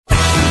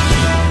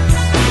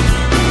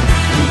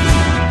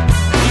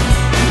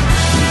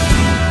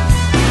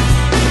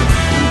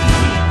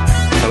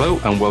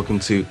and welcome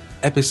to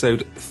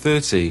episode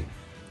 30,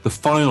 the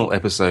final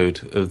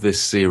episode of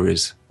this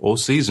series, or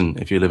season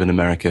if you live in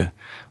America,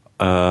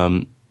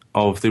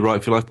 of the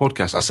Right for Your Life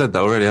podcast. I said that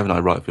already, haven't I,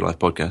 Right for Your Life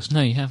podcast?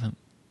 No, you haven't.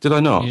 Did I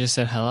not? You just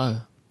said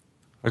hello.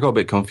 I got a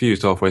bit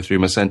confused halfway through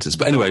my sentence.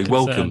 But anyway,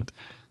 welcome.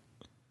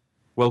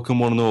 Welcome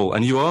one and all.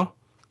 And you are?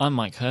 I'm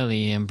Mike Hurley,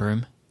 Ian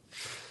Broom.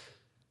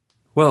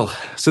 Well,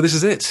 so this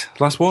is it.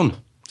 Last one.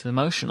 It's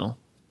emotional.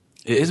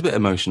 It is a bit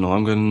emotional.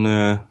 I'm going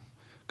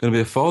to be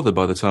a father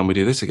by the time we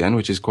do this again,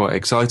 which is quite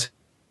exciting.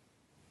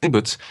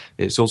 But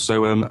it's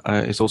also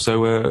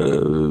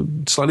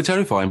slightly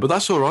terrifying. But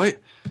that's all right.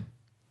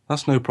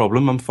 That's no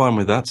problem. I'm fine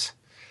with that.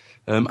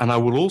 And I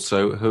will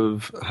also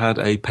have had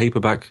a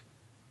paperback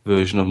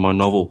version of my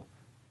novel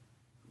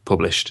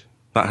published.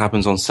 That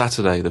happens on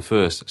Saturday, the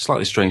 1st.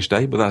 Slightly strange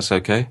day, but that's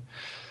okay.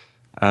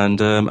 And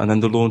then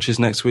the launch is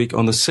next week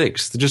on the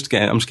 6th.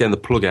 I'm just getting the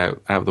plug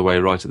out of the way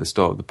right at the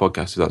start of the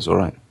podcast, if that's all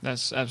right.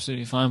 That's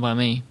absolutely fine by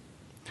me.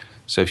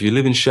 So if you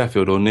live in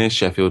Sheffield or near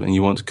Sheffield and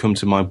you want to come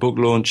to my book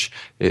launch,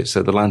 it's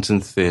at the Lantern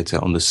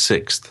Theatre on the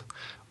 6th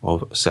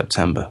of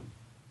September.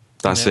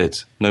 That's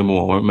it. No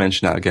more. I won't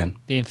mention that again.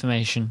 The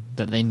information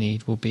that they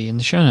need will be in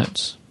the show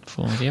notes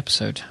for the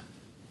episode.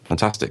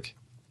 Fantastic.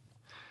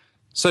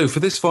 So for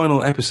this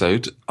final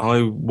episode,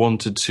 I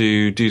wanted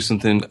to do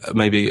something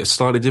maybe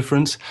slightly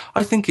different.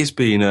 I think it's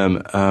been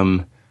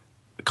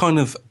kind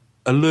of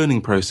a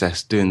learning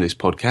process doing this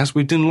podcast.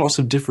 We've done lots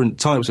of different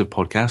types of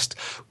podcast.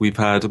 We've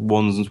had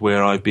ones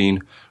where I've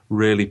been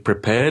really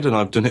prepared and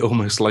I've done it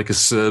almost like a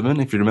sermon.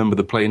 If you remember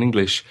the Plain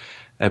English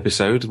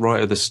episode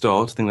right at the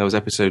start, I think that was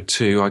episode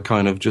 2.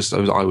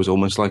 I was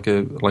almost like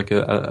a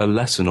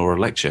lesson or a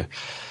lecture.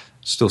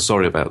 Still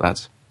sorry about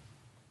that.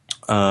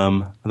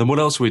 And then what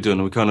else have we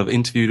done? We kind of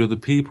interviewed other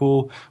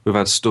people. We've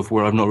had stuff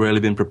where I've not really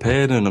been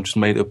prepared and I've just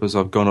made up as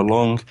I've gone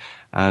along.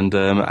 And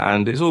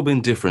it's all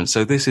been different.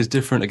 So this is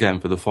different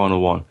again for the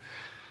final one.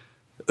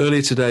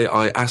 Earlier today,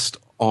 I asked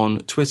on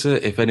Twitter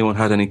if anyone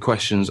had any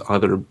questions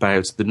either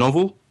about the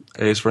novel,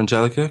 A is for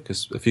Angelica,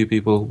 because a few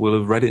people will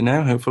have read it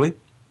now, hopefully,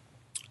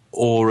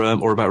 or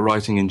about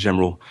writing in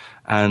general.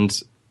 And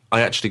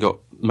I actually got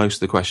most of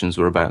the questions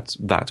were about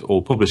that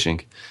or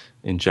publishing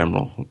in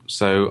general.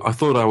 So I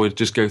thought I would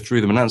just go through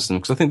them and answer them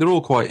because I think they're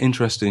all quite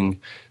interesting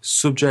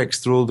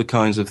subjects. They're all the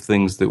kinds of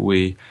things that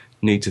we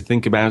need to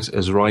think about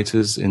as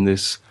writers in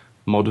this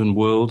modern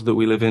world that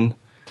we live in.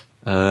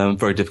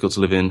 Very difficult to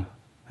live in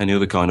any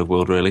other kind of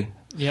world, really.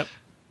 Yep.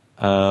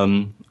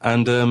 And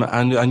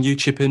you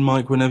chip in,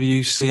 Mike, whenever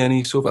you see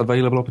any sort of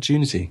available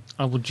opportunity.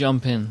 I will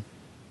jump in.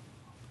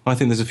 I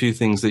think there's a few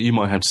things that you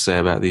might have to say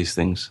about these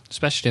things.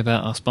 Especially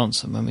about our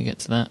sponsor when we get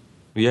to that.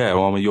 Yeah,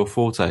 well, your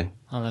forte.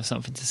 I'll have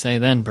something to say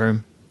then,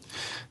 Broom.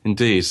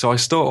 Indeed. So I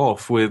start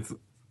off with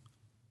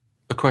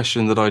a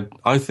question that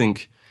I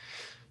think...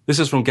 This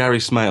is from Gary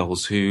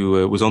Smales,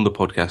 who was on the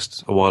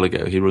podcast a while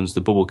ago. He runs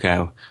the Bubble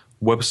Cow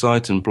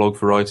website and blog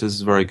for writers.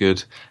 It's very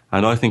good.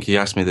 And I think he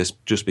asked me this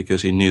just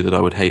because he knew that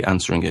I would hate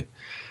answering it.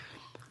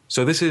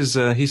 So this is,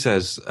 he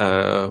says...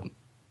 where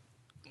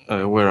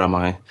am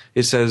I?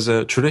 It says,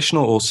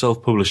 traditional or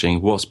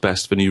self-publishing, what's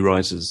best for new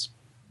writers?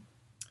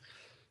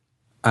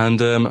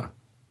 And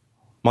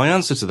my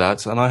answer to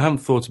that, and I haven't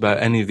thought about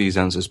any of these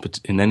answers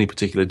in any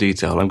particular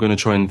detail. I'm going to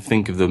try and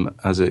think of them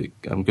I'm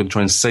going to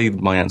try and say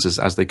my answers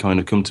as they kind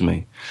of come to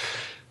me.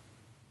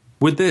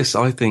 With this,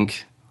 I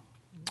think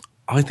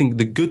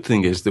the good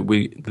thing is that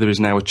there is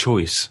now a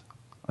choice,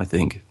 I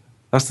think.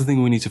 That's the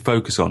thing we need to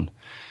focus on.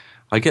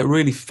 I get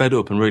really fed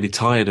up and really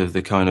tired of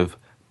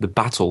the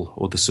battle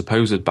or the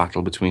supposed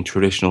battle between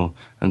traditional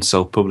and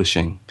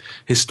self-publishing.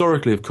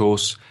 Historically, of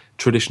course,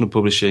 traditional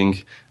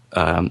publishing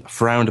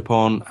frowned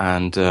upon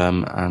and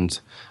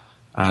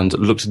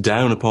looked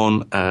down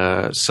upon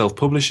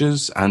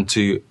self-publishers, and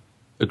to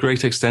a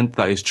great extent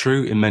that is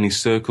true in many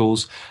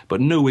circles, but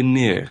nowhere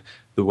near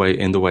the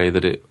way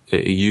that it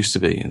used to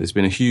be. There's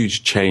been a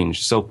huge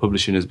change.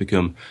 Self-publishing has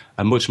become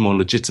a much more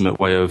legitimate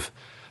way of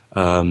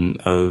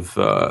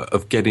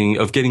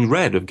getting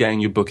read, of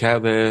getting your book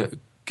out there,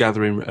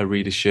 gathering a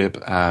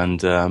readership,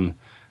 and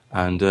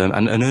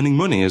earning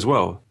money as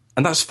well.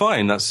 And that's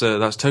fine. That's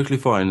totally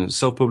fine.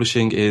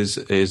 Self-publishing is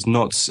a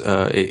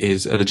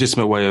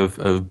legitimate way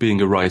of being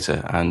a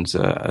writer, and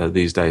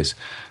these days.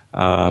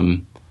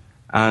 And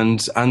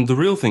the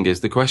real thing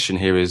is, the question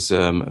here is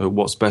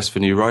what's best for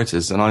new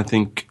writers. And I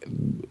think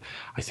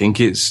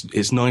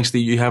it's nice that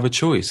you have a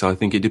choice. I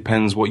think it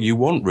depends what you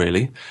want,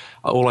 really.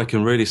 All I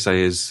can really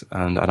say is,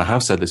 and I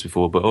have said this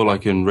before, but all I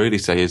can really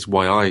say is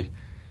why I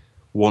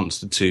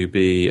wanted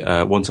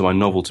my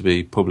novel to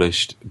be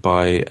published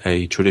by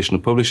a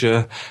traditional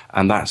publisher,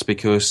 and that's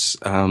because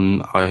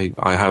I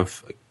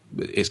have,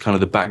 it's kind of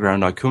the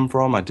background I come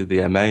from. I did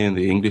the MA and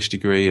the English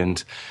degree,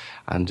 and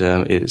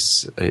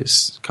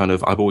it's kind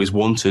of, I've always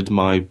wanted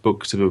my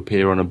book to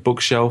appear on a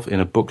bookshelf in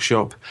a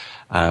bookshop.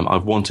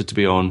 I've wanted to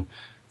be on,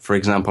 for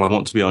example, I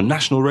want to be on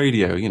national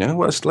radio. You know,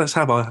 let's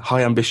have our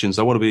high ambitions.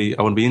 I want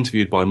to be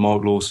interviewed by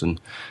Mark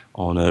Lawson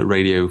on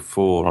Radio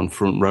 4 on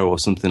Front Row or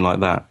something like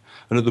that.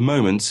 And at the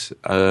moment,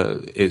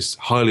 it's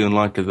highly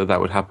unlikely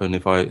that would happen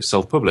if I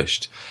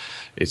self-published.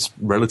 It's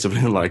relatively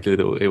unlikely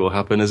that it will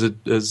happen as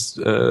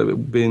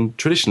being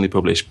traditionally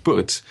published,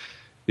 but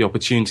the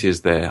opportunity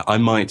is there. I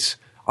might,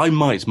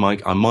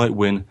 Mike, I might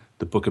win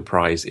the Booker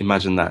Prize.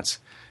 Imagine that.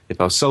 If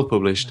I was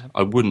self-published,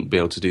 I wouldn't be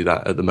able to do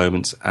that at the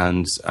moment,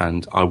 and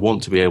I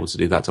want to be able to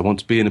do that. I want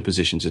to be in a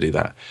position to do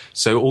that.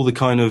 So all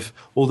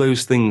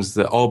those things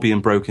that are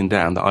being broken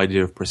down, the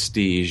idea of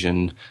prestige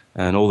and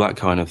all that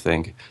kind of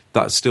thing,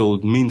 that still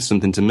means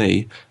something to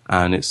me,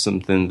 and it's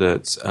something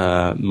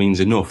that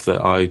means enough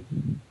that I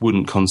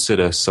wouldn't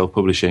consider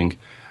self-publishing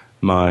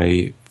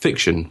my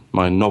fiction,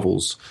 my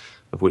novels,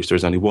 of which there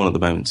is only one at the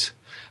moment.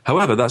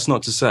 However, that's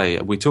not to say,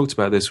 we talked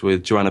about this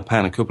with Joanna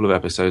Penn a couple of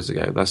episodes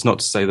ago, that's not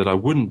to say that I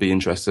wouldn't be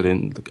interested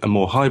in a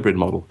more hybrid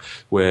model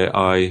where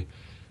I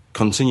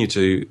continue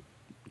to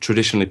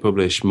traditionally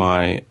publish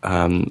my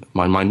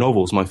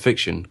novels, my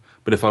fiction,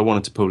 but if I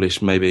wanted to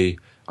publish maybe,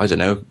 I don't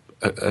know,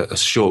 a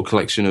short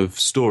collection of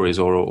stories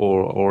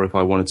or if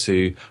I wanted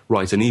to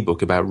write an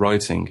ebook about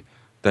writing,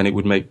 then it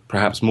would make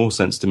perhaps more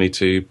sense to me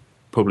to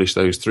publish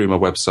those through my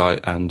website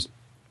and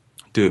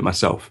do it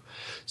myself.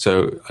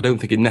 So I don't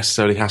think it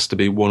necessarily has to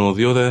be one or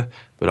the other,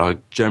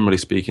 but generally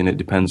speaking, it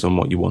depends on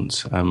what you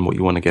want and what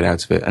you want to get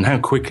out of it and how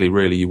quickly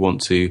really you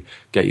want to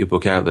get your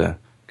book out there,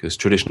 because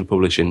traditional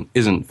publishing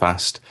isn't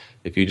fast.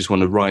 If you just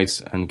want to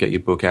write and get your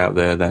book out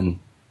there, then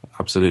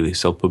absolutely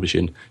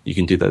self-publishing. You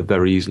can do that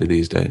very easily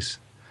these days.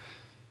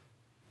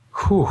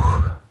 Whew.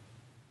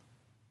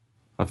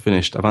 I've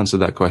finished. I've answered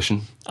that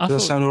question. Does that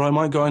sound all right,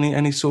 Mike? Got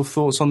any sort of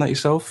thoughts on that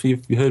yourself? You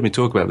heard me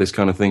talk about this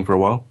kind of thing for a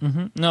while.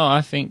 Mm-hmm. No,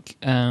 I think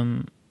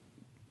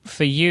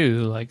for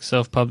you, like,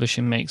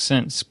 self-publishing makes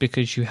sense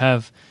because you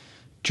have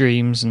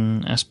dreams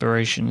and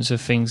aspirations of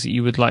things that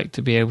you would like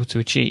to be able to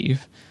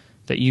achieve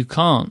that you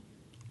can't,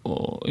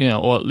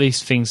 or at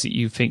least things that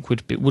you think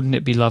wouldn't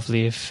it be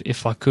lovely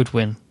if I could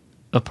win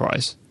a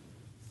prize,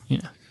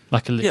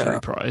 like a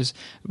literary prize,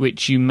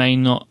 which you may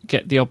not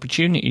get the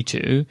opportunity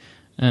to.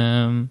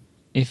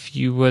 If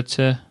you were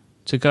to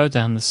go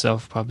down the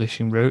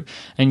self-publishing route,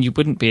 and you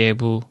wouldn't be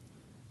able,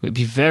 it would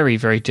be very,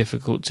 very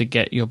difficult to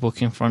get your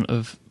book in front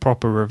of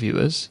proper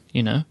reviewers,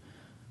 When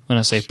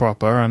I say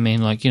proper, I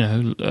mean like,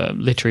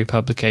 literary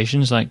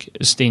publications, like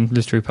esteemed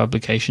literary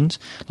publications,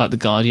 like The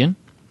Guardian.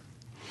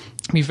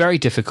 It'd be very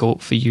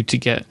difficult for you to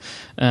get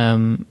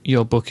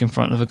your book in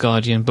front of a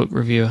Guardian book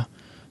reviewer,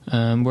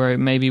 where it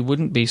maybe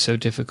wouldn't be so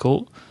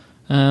difficult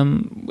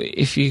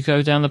if you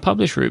go down the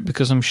publish route,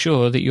 because I'm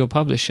sure that your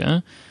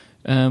publisher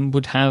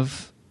would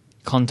have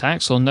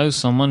contacts or know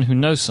someone who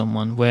knows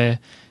someone, where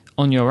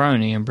on your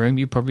own, Ian Broom,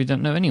 you probably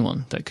don't know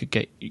anyone that could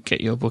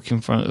get your book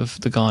in front of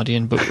the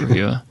Guardian book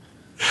reviewer.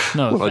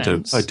 No well,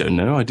 offense. I don't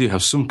know. I do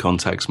have some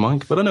contacts,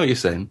 Mike, but I know what you're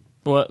saying.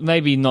 Well,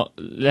 maybe not.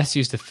 Let's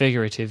use the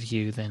figurative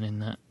you then in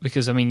that,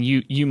 because I mean,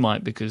 you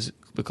might because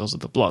of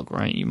the blog,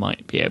 right? You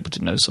might be able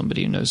to know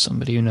somebody who knows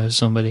somebody who knows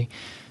somebody,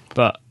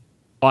 but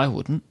I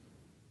wouldn't,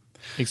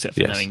 except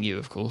for knowing you,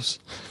 of course.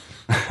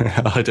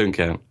 I don't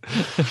count.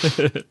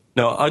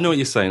 No, I know what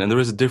you're saying, and there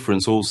is a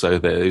difference also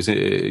there.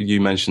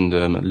 You mentioned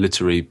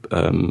literary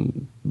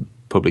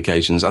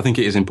publications. I think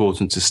it is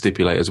important to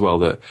stipulate as well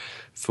that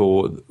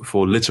for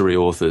literary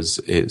authors,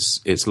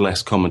 it's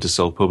less common to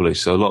self-publish.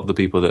 So a lot of the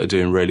people that are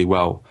doing really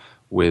well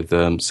with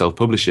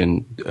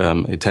self-publishing,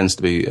 it tends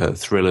to be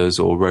thrillers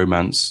or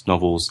romance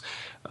novels,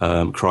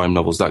 crime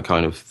novels, that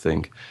kind of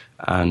thing,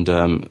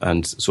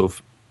 and sort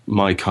of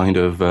my kind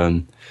of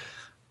I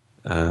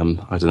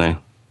don't know.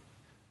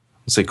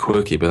 I'd say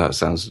quirky, but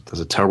that's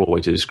a terrible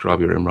way to describe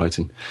your own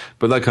writing.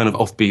 But that kind of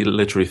offbeat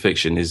literary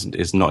fiction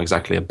is not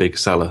exactly a big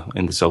seller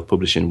in the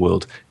self-publishing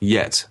world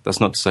yet. That's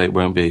not to say it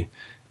won't be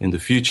in the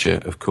future,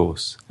 of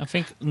course. I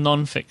think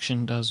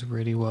non-fiction does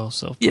really well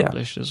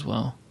self-published as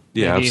well.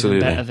 Yeah, maybe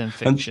absolutely. Even better than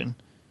fiction.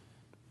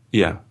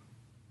 Yeah.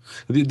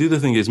 The other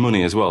thing is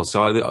money as well.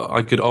 So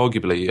I could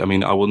arguably, I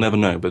mean, I will never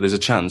know, but there's a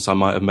chance I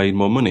might have made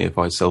more money if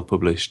I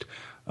self-published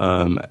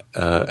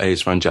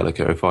Ais for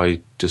Angelica. If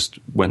I just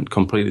went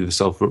completely the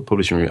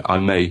self-publishing route, I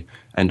may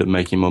end up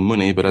making more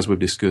money. But as we've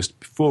discussed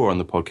before on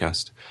the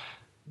podcast,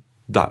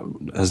 that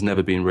has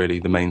never been really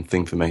the main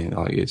thing for me.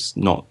 Like, it's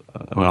not.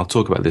 I mean, I'll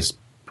talk about this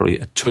probably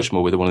a touch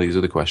more with one of these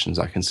other questions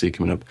I can see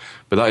coming up.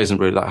 But that hasn't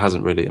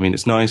really. I mean,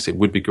 it's nice. It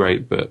would be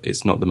great, but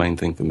it's not the main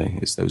thing for me.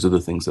 It's those other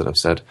things that I've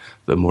said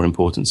that are more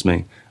important to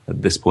me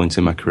at this point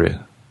in my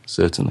career,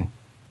 certainly.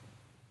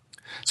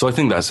 So I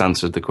think that's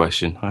answered the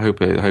question. I hope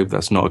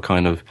that's not a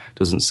kind of,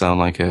 doesn't sound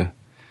like a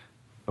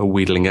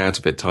wheedling out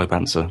of it type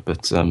answer,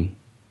 but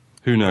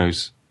who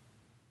knows?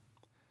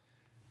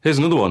 Here's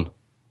another one.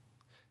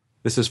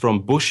 This is from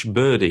Bush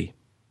Birdie.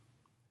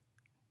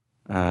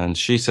 And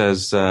she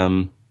says,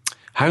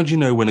 how do you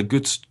know when a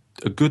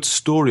good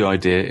story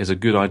idea is a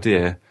good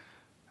idea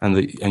and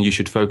you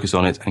should focus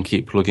on it and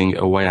keep plugging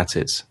away at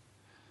it?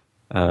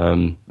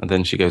 And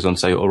then she goes on to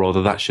say, or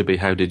rather that should be,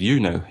 how did you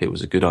know it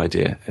was a good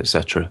idea,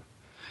 etc.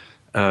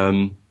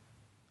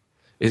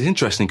 It's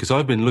interesting because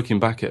I've been looking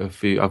back at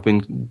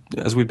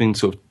as we've been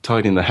sort of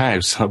tidying the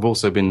house, I've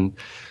also been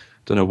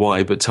don't know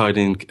why, but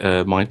tidying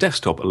my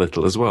desktop a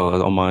little as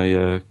well on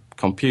my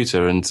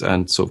computer and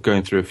sort of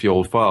going through a few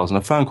old files. And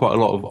I found quite a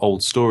lot of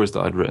old stories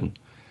that I'd written.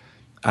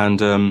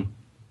 And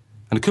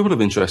a couple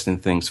of interesting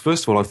things.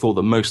 First of all, I thought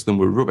that most of them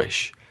were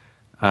rubbish.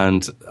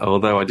 And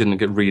although I didn't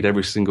read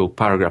every single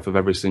paragraph of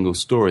every single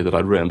story that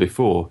I'd written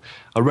before,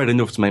 I read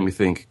enough to make me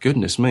think,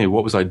 goodness me,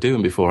 what was I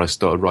doing before I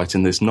started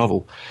writing this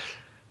novel?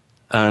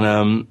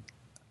 And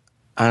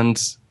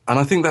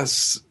I think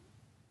that's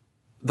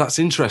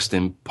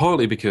interesting,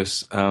 partly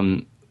because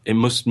it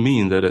must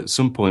mean that at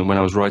some point when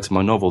I was writing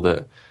my novel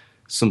that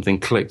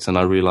something clicked and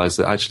I realised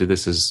that actually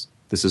this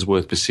is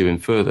worth pursuing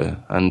further.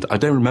 And I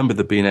don't remember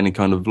there being any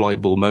kind of light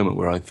bulb moment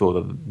where I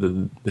thought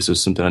that this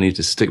was something I needed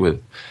to stick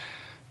with.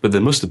 But there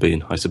must have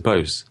been, I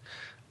suppose.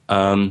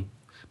 But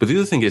the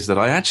other thing is that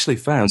I actually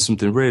found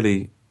something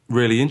really,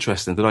 really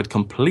interesting that I'd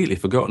completely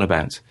forgotten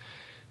about.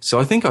 So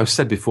I think I've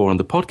said before on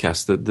the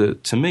podcast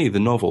that to me, the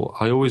novel,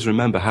 I always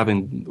remember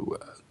having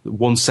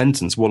one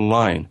sentence, one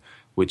line,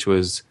 which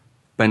was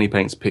Benny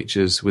paints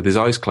pictures with his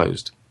eyes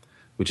closed,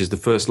 which is the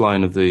first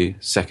line of the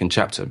second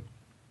chapter.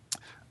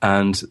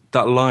 And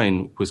that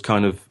line was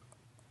kind of,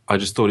 I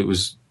just thought it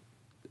was,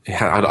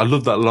 I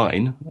loved that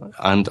line,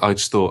 and I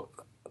just thought,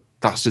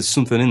 that's just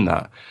something in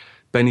that.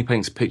 Benny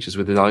paints pictures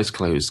with his eyes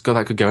closed. God,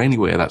 that could go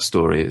anywhere, that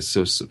story. It's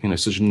just,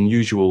 such an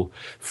unusual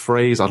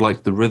phrase. I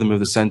liked the rhythm of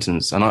the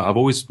sentence. And I've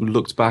always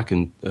looked back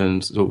and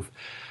sort of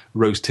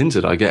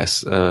rose-tinted, I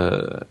guess, in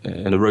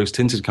a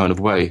rose-tinted kind of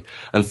way,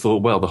 and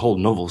thought, well, the whole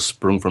novel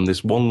sprung from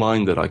this one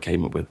line that I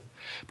came up with.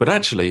 But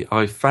actually,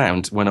 I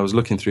found, when I was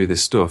looking through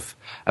this stuff,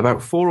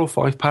 about 4 or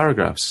 5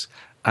 paragraphs.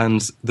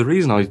 And the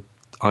reason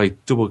I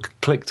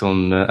double-clicked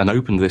on and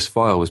opened this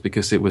file was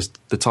because it was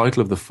the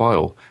title of the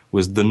file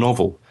was The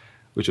Novel,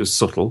 which was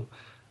subtle.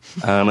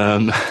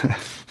 And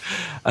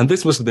and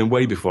this must have been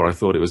way before I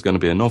thought it was going to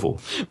be a novel.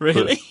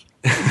 Really?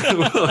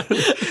 Well,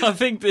 I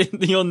think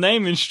your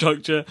naming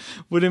structure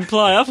would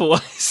imply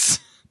otherwise.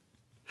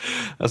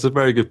 That's a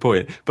very good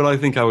point. But I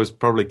think I was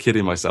probably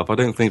kidding myself. I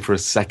don't think for a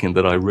second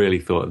that I really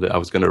thought that I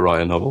was going to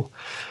write a novel.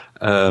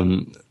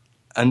 And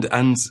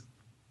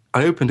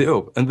I opened it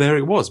up, and there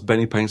it was.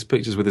 Benny paints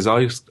pictures with his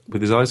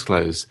eyes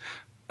closed.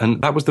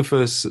 And that was the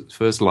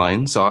first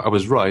line. So I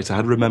was right. I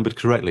had remembered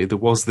correctly. There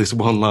was this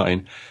one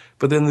line.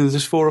 But then there was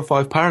just 4 or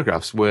 5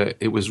 paragraphs where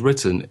it was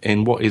written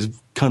in what is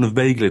kind of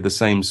vaguely the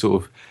same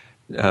sort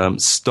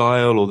of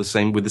style, or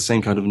with the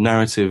same kind of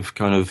narrative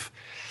kind of,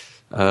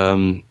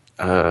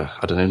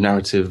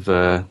 narrative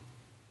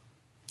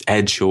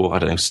edge, or I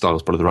don't know, style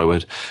is probably the right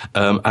word,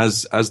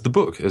 as the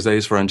book, as A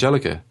is for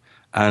Angelica.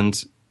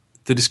 And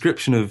the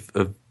description of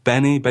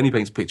Benny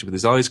paints a picture with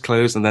his eyes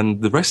closed, and then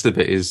the rest of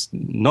it is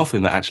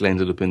nothing that actually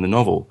ended up in the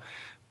novel.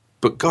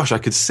 But gosh, I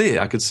could see it.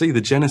 I could see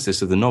the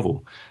genesis of the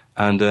novel.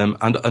 So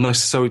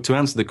to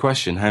answer the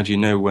question, how do you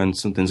know when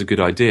something's a good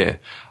idea?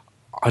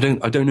 I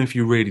don't know if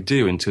you really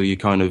do until you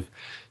kind of,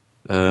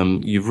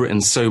 you've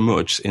written so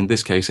much. In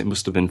this case, it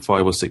must have been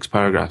 5 or 6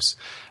 paragraphs.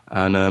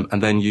 And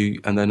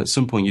then at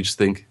some point you just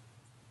think,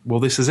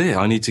 well, this is it.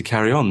 I need to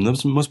carry on. There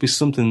must be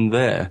something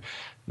there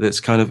that's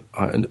kind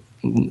of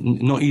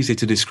not easy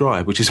to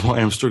describe, which is why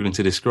I'm struggling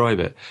to describe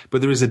it.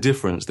 But there is a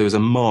difference. There is a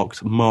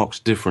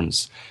marked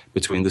difference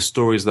between the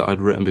stories that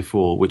I'd written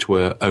before, which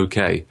were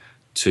okay,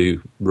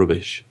 to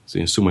rubbish,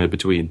 so somewhere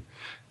between,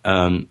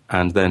 and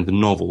then the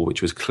novel,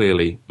 which was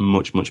clearly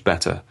much, much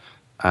better.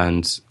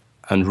 And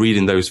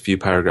reading those few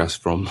paragraphs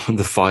from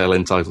the file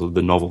entitled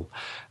The Novel,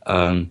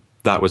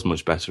 that was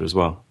much better as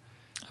well.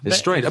 It's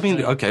strange. I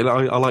mean, okay,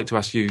 I like to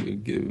ask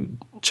you,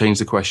 change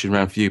the question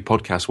around for you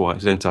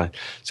podcast-wise, don't I?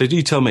 So do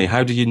you tell me,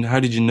 how did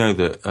you know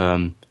that,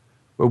 at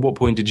what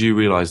point did you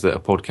realise that a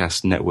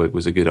podcast network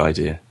was a good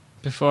idea?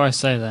 Before I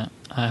say that,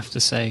 I have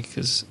to say,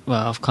 because,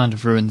 well, I've kind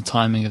of ruined the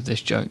timing of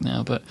this joke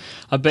now, but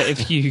I bet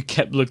if you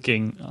kept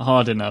looking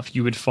hard enough,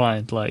 you would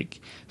find like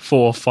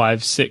 4,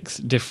 5, 6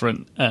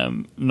 different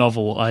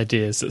novel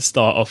ideas that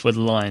start off with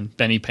a line,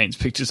 Benny paints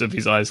pictures of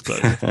his eyes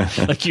closed.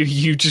 Like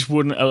you just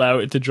wouldn't allow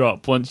it to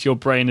drop. Once your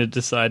brain had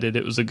decided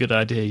it was a good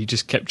idea, you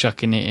just kept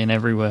chucking it in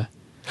everywhere.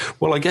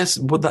 Well, I guess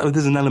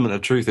there's an element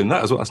of truth in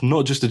that as well. That's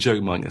not just a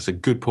joke, Mike. That's a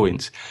good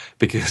point.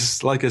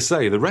 Because, like I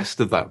say, the rest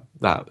of that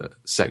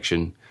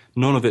section,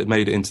 none of it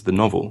made it into the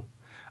novel.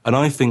 And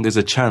I think there's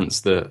a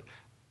chance that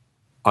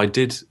I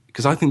did,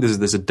 because I think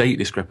there's a date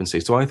discrepancy.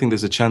 So I think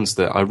there's a chance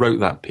that I wrote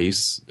that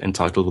piece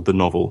entitled The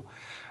Novel.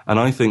 And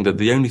I think that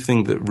the only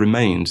thing that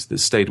remained, that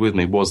stayed with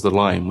me, was the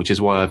line, which is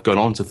why I've gone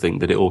on to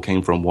think that it all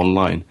came from one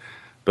line.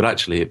 But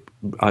actually,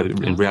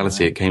 in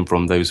reality, it came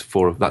from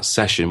that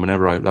session,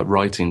 that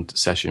writing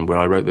session where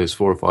I wrote those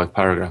 4 or 5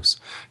 paragraphs.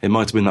 It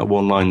might have been that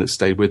one line that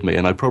stayed with me.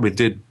 And I probably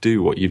did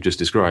do what you've just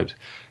described.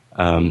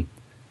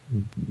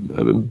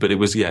 But it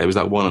was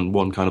that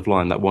one kind of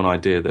line, that one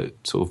idea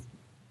that sort of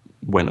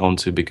went on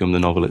to become the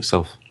novel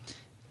itself.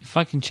 If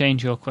I can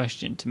change your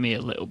question to me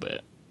a little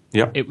bit,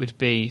 yeah, it would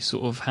be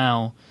sort of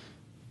how,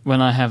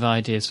 when I have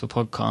ideas for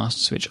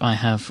podcasts, which I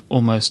have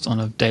almost on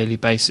a daily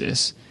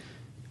basis,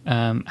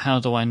 how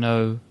do I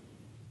know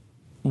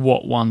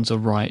what ones are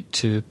right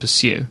to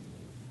pursue?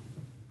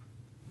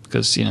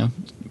 because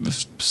I've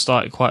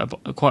started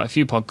quite a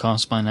few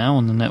podcasts by now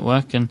on the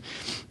network, and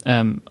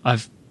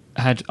I've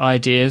had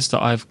ideas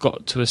that I've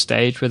got to a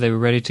stage where they were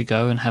ready to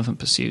go and haven't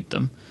pursued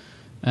them.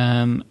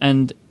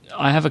 And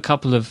I have a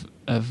couple of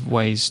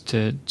ways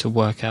to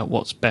work out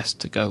what's best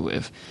to go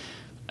with.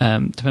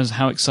 Depends on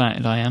how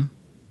excited I am.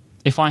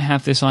 If I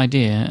have this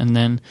idea and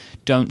then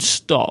don't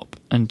stop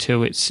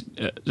until it's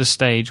at the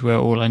stage where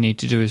all I need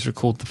to do is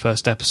record the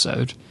first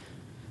episode,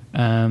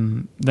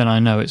 then I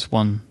know it's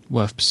one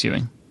worth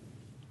pursuing.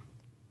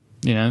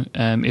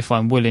 If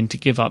I'm willing to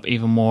give up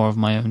even more of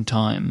my own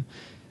time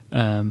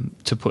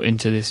to put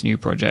into this new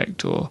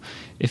project, or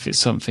if it's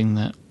something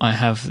that I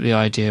have the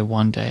idea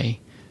one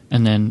day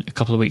and then a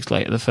couple of weeks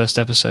later the first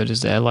episode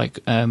is there, like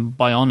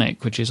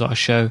Bionic, which is our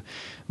show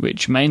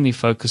which mainly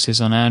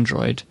focuses on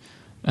Android,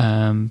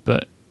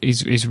 but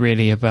is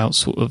really about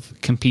sort of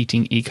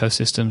competing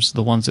ecosystems,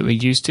 the ones that we're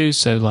used to,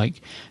 so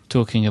like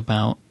talking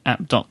about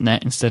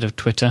app.net instead of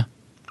Twitter,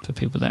 for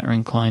people that are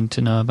inclined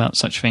to know about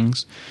such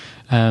things.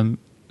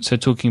 So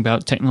talking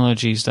about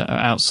technologies that are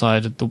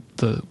outside of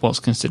the what's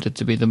considered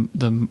to be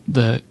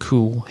the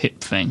cool,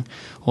 hip thing,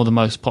 or the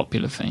most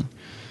popular thing.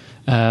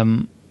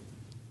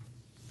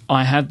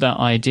 I had that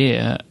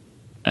idea,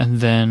 and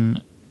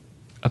then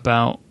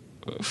about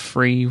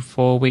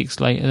 3-4 weeks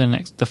later,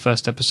 the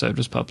first episode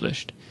was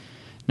published.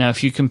 Now,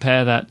 if you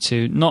compare that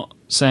to, not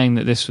saying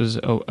that this was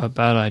a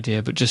bad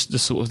idea, but just the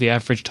sort of the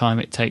average time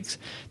it takes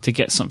to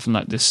get something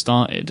like this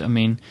started. I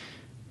mean,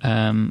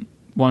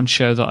 one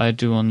show that I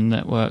do on the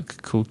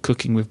network called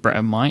Cooking with Brett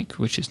and Mike,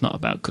 which is not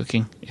about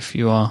cooking, if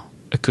you are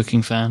a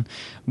cooking fan.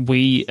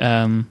 We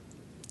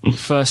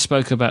first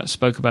spoke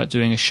about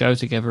doing a show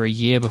together a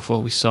year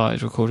before we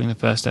started recording the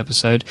first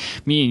episode.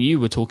 Me and you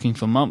were talking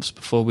for months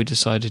before we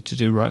decided to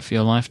do Right for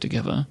Your Life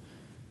together.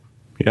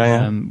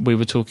 Yeah. We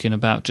were talking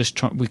about just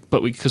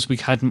because we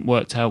hadn't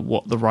worked out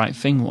what the right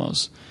thing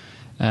was.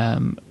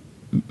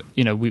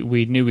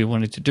 We knew we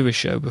wanted to do a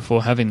show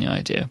before having the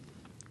idea.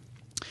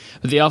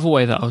 But the other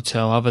way that I'll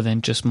tell, other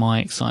than just my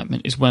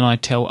excitement, is when I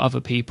tell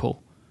other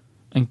people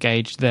and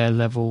gauge their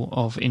level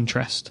of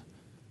interest.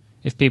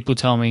 If people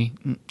tell me,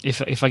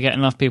 if I get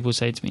enough people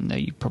say to me, no,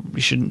 you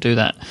probably shouldn't do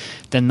that,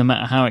 then no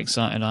matter how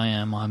excited I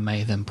am, I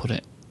may then put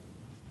it.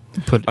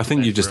 I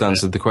think you just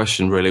answered the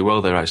question really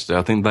well there, actually.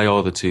 I think they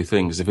are the two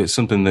things. If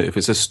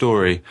it's a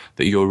story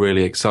that you're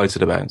really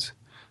excited about,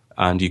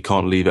 and you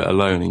can't leave it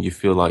alone, and you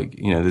feel like,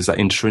 there's that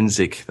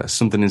intrinsic, that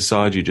something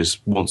inside you just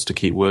wants to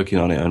keep working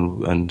on it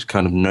and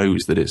kind of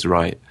knows that it's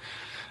right.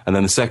 And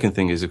then the second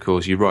thing is, of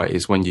course, you're right,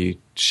 is when you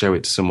show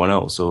it to someone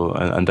else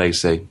and they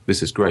say,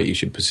 this is great, you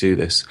should pursue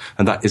this.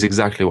 And that is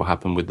exactly what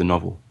happened with the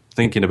novel.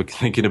 Thinking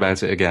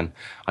about it again,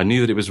 I knew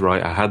that it was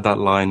right. I had that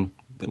line,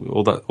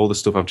 all the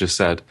stuff I've just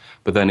said.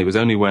 But then it was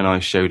only when I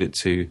showed it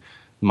to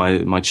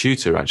my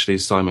tutor, actually,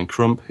 Simon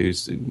Crump,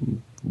 who's a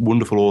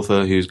wonderful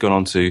author, who's gone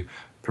on to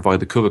provide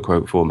the cover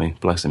quote for me.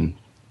 Bless him.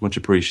 Much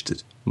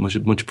appreciated,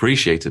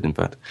 in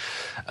fact.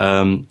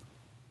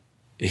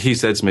 He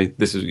said to me,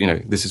 this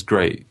is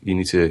great. You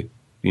need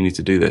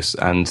to do this.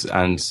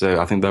 And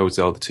so I think those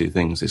are the two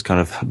things. It's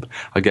kind of,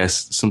 I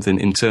guess, something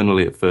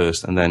internally at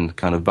first, and then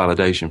kind of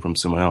validation from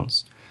someone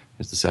else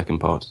is the second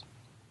part.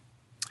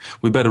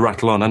 We better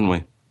rattle on, hadn't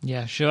we?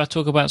 Yeah, should I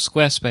talk about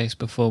Squarespace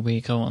before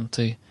we go on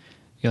to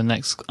your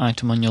next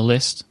item on your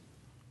list?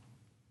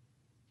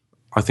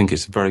 I think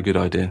it's a very good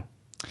idea.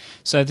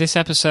 So this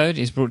episode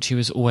is brought to you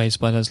as always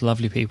by those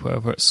lovely people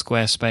over at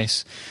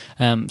Squarespace.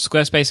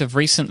 Squarespace have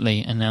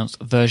recently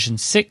announced version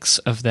 6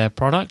 of their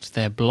product,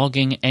 their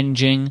blogging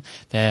engine,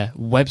 their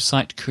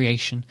website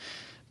creation.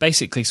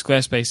 Basically,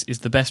 Squarespace is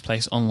the best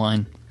place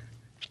online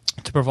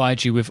to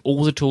provide you with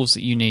all the tools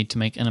that you need to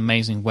make an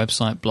amazing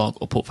website, blog,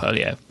 or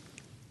portfolio.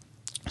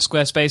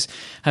 Squarespace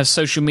has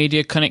social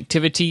media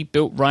connectivity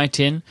built right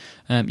in.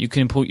 You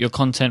can import your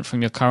content from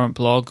your current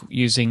blog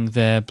using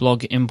their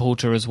blog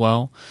importer as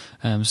well.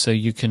 So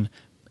you can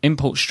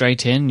import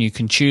straight in. You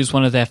can choose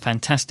one of their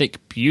fantastic,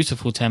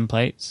 beautiful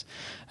templates.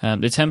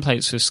 The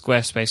templates with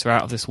Squarespace are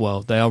out of this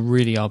world. They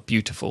really are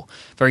beautiful.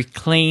 Very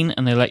clean,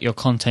 and they let your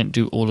content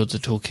do all of the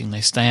talking. They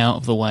stay out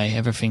of the way.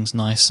 Everything's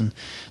nice and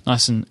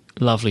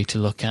lovely to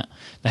look at.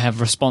 They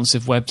have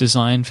responsive web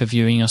design for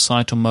viewing your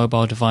site on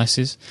mobile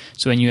devices.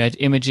 So when you add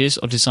images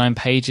or design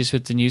pages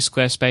with the new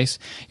Squarespace,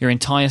 your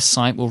entire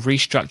site will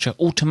restructure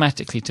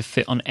automatically to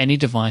fit on any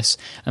device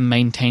and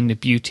maintain the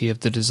beauty of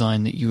the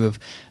design that you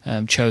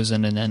have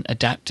chosen and then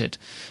adapted.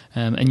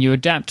 And you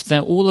adapt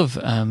all of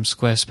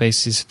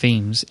Squarespace's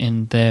themes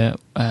in their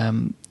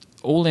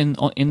all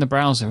in the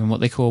browser in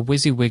what they call a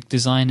WYSIWYG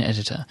design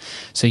editor.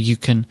 So you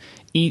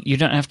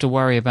don't have to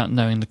worry about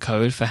knowing the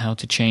code for how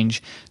to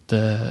change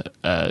the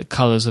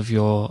colors of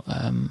your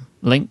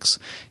links.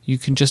 You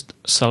can just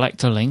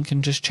select a link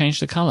and just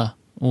change the color,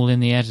 all in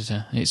the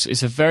editor.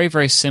 It's a very,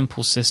 very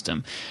simple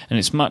system, and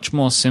it's much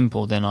more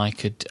simple than I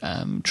could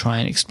try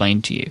and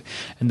explain to you.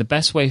 And the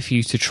best way for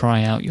you to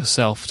try out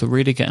yourself, to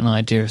really get an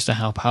idea as to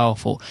how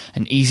powerful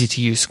and easy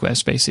to use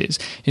Squarespace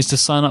is to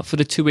sign up for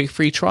the 2-week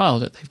free trial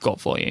that they've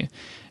got for you.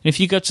 And if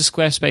you go to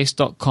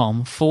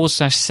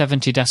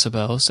squarespace.com/70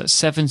 decibels, that's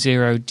 70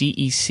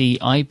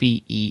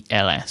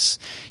 DECIBELS,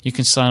 you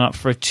can sign up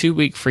for a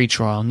 2-week free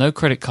trial, no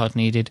credit card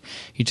needed.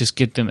 You just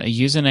give them a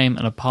username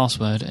and a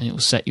password, and it will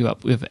set you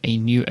up with a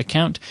new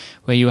account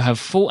where you have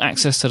full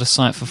access to the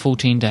site for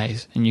 14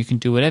 days, and you can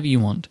do whatever you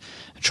want.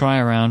 Try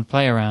around,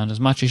 play around as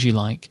much as you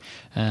like.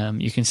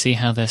 You can see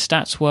how their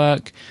stats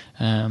work.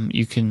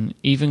 You can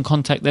even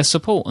contact their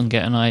support and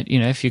get an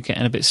idea. If you're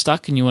getting a bit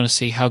stuck and you want to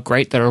see how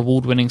great their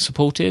award-winning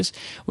support is,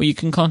 well, you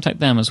can contact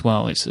them as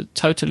well. It's a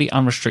totally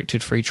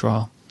unrestricted free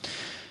trial.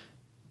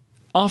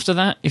 After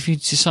that, if you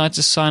decide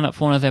to sign up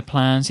for one of their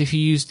plans, if you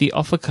use the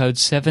offer code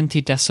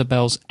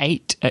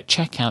 70decibels8 at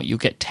checkout, you'll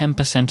get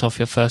 10% off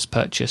your first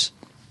purchase.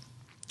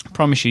 I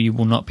promise you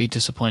will not be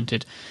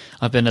disappointed.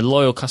 I've been a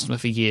loyal customer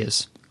for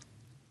years,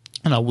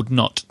 and I would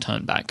not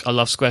turn back. I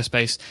love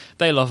Squarespace,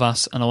 they love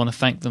us, and I want to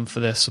thank them for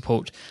their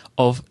support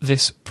of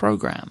this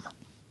program.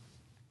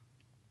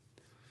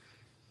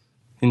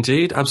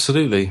 Indeed,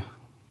 absolutely.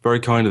 Very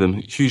kind of them.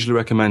 Hugely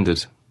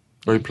recommended.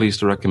 Very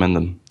pleased to recommend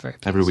them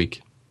every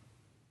week.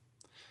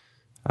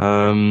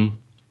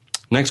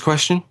 Next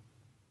question.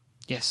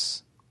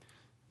 Yes.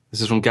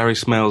 This is from Gary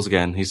Smales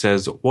again. He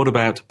says, what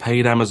about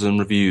paid Amazon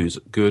reviews,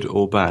 good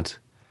or bad?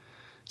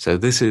 So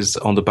this is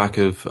on the back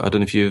of, I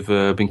don't know if you've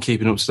been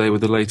keeping up to date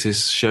with the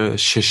latest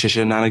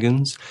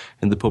shenanigans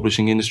in the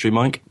publishing industry,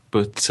 Mike,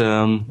 but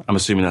I'm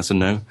assuming that's a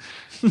no.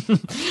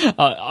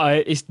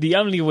 It's the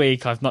only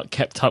week I've not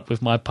kept up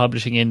with my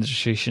publishing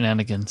industry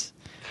shenanigans.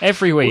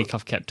 Every week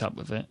I've kept up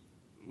with it.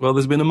 Well,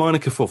 there's been a minor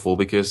kerfuffle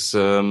because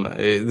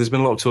there's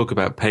been a lot of talk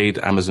about paid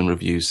Amazon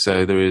reviews.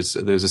 So there's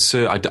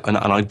and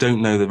I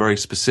don't know the very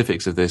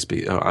specifics of this,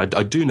 but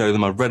I do know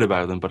them. I've read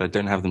about them, but I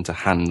don't have them to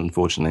hand,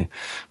 unfortunately.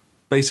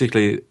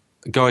 Basically,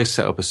 a guy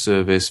set up a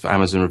service for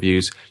Amazon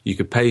reviews. You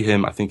could pay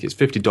him, I think it's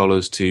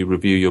 $50 to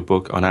review your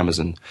book on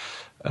Amazon.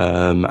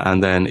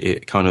 And then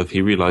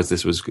he realized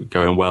this was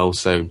going well,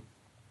 so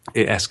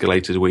it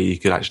escalated where you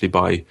could actually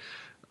buy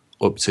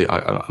up to,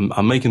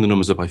 I'm making the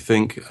numbers up, I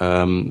think,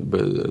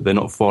 but they're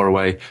not far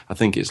away. I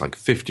think it's like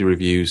 50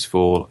 reviews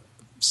for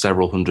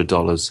several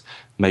 $100s.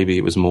 Maybe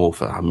it was more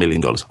for $1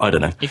 million. I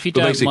don't know. If you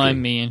don't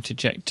mind me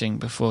interjecting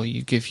before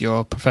you give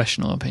your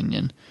professional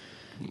opinion.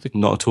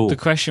 Not at all. The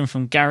question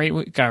from Gary,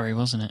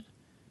 wasn't it?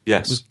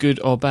 Yes. Was good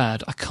or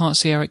bad? I can't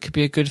see how it could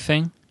be a good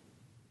thing.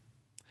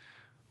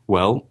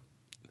 Well,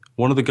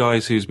 one of the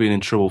guys who's been in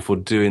trouble for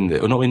doing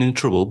this, or not been in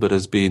trouble, but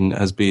has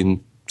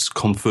been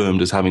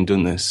confirmed as having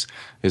done this,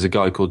 is a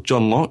guy called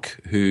John Locke,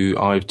 who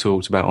I've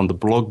talked about on the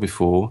blog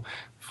before,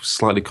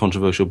 slightly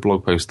controversial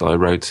blog post that I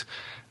wrote,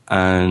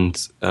 and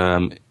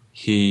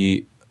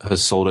he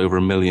has sold over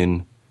 1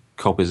 million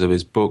copies of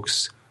his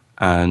books.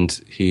 And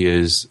he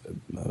is,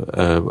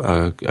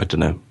 I don't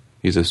know,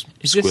 he's a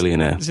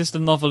squillionaire. Is this the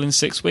novel in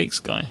 6 weeks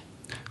guy?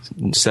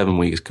 7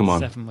 weeks, come on.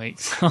 7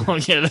 weeks. Oh,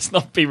 yeah, let's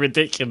not be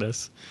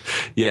ridiculous.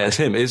 Yeah, it's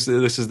him. This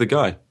is the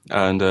guy.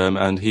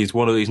 And he's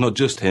not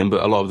just him,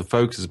 but a lot of the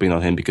focus has been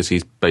on him because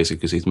he's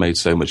made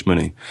so much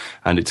money.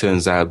 And it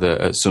turns out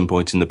that at some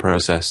point in the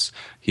process,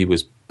 he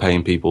was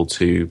paying people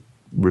to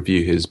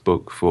review his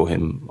book for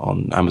him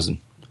on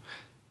Amazon.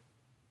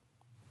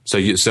 So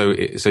you say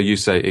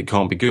it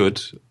can't be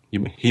good.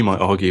 He might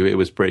argue it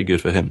was pretty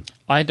good for him.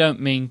 I don't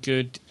mean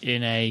good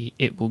in a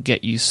it will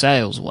get you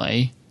sales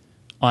way.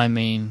 I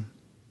mean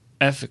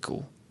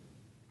ethical.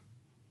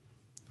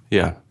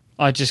 Yeah.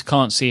 I just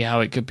can't see how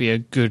it could be a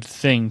good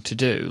thing to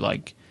do.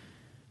 Like,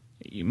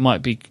 it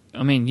might be,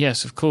 I mean,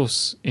 yes, of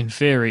course, in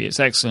theory, it's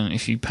excellent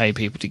if you pay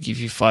people to give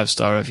you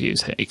 5-star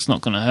reviews. It's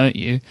not going to hurt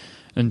you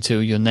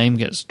until your name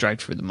gets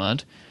dragged through the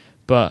mud.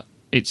 But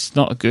it's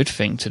not a good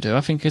thing to do.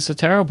 I think it's a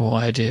terrible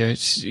idea.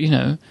 It's,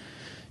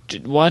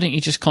 why don't you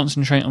just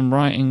concentrate on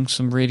writing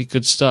some really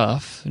good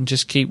stuff and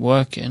just keep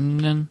working and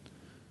then...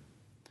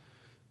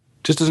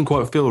 Just doesn't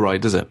quite feel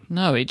right, does it?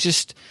 No, I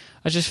just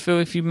feel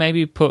if you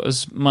maybe put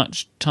as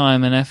much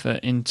time and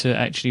effort into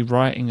actually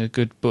writing a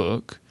good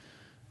book,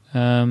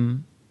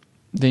 then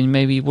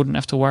maybe you wouldn't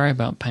have to worry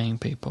about paying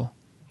people.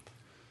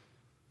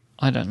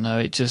 I don't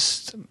know,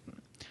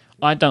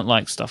 I don't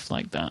like stuff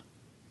like that.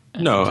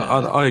 No,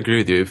 I agree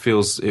with you.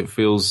 It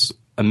feels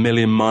a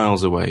million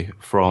miles away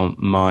from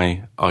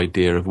my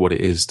idea of what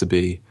it is to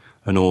be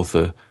an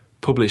author,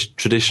 published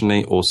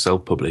traditionally or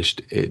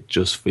self-published. It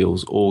just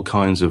feels all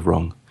kinds of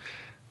wrong.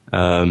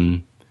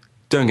 Don't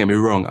get me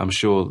wrong, I'm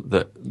sure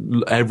that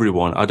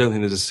everyone, I don't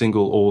think there's a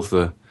single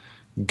author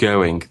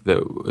going,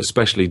 that,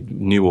 especially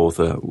new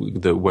author,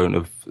 that won't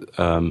have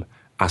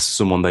asked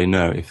someone they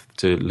know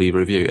to leave a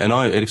review. And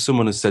if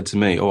someone has said to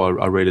me,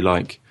 I really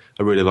liked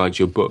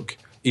your book,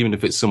 even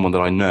if it's someone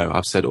that I know,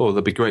 I've said,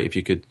 that'd be great if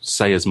you could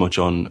say as much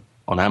on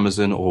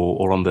Amazon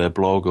or on their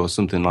blog or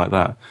something like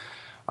that.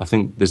 I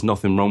think there's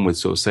nothing wrong with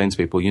sort of saying to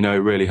people, it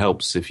really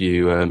helps if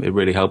you, it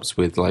really helps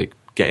with like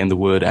getting the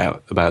word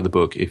out about the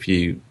book if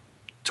you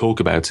talk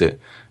about it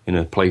in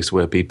a place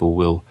where people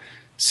will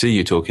see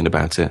you talking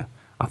about it.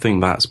 I think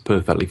that's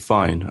perfectly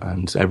fine,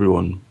 and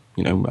everyone,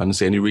 I don't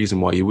see any reason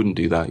why you wouldn't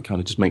do that. It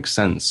kind of just makes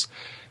sense.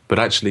 but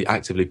actually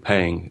actively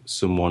paying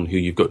someone who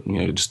you've got,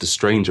 just a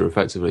stranger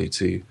effectively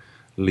to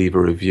leave a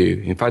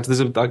review. In fact,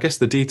 I guess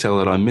the detail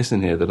that I'm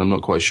missing here that I'm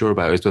not quite sure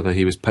about is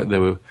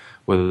whether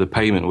whether the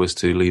payment was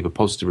to leave a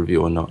positive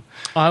review or not.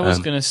 I was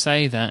going to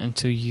say that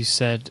until you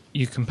said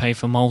you can pay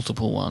for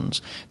multiple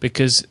ones,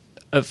 because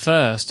at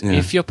first,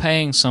 if you're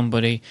paying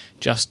somebody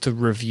just to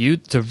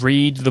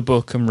read the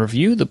book and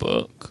review the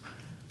book,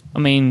 I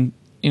mean,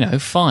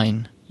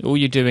 fine. All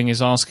you're doing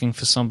is asking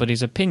for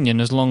somebody's opinion,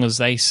 as long as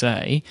they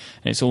say,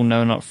 and it's all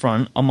known up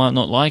front, I might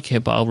not like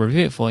it, but I'll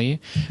review it for you.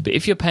 But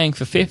if you're paying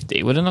for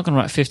 50, well, they're not going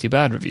to write 50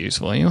 bad reviews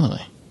for you, are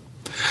they?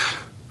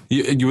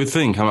 You would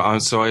think.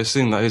 So I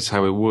assume that is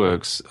how it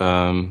works.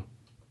 I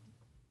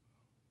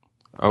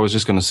was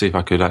just going to see if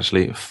I could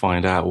actually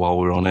find out while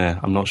we're on air.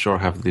 I'm not sure I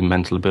have the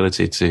mental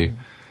ability to...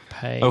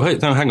 Pay. Oh, hey,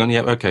 no, hang on.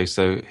 Yeah, okay,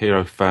 so here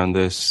I've found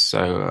this.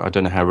 So I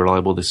don't know how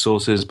reliable this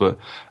source is, but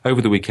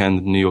over the weekend,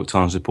 the New York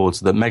Times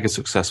reported that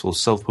mega-successful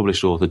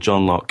self-published author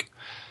John Locke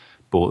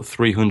bought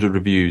 300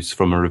 reviews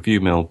from a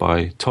review mill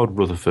by Todd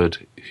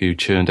Rutherford, who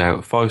churned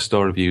out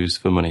 5-star reviews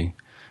for money.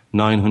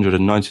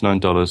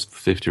 $999 for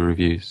 50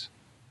 reviews.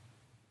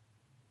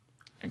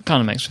 It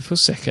kind of makes me feel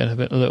sick a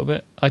little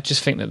bit. I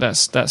just think that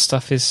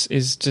stuff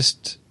is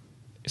just...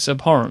 It's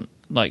abhorrent.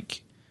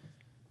 Like...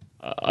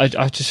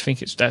 I just think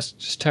that's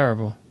just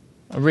terrible.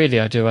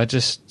 I do.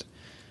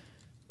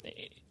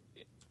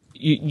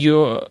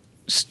 You're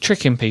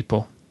tricking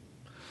people.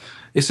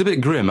 It's a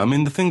bit grim. I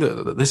mean, the thing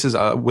that this is,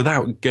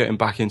 without getting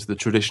back into the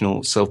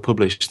traditional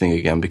self-published thing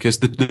again, because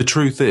the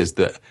truth is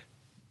that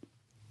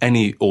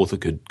any author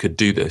could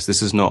do this.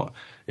 This is not.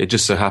 It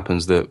just so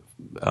happens that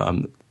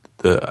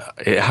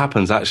it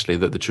happens actually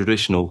that the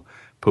traditional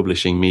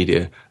publishing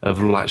media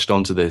have latched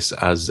onto this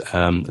as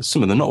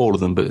some of them, not all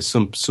of them, but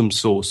some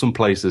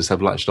places have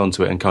latched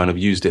onto it and kind of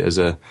used it as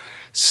a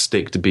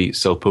stick to beat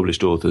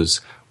self-published authors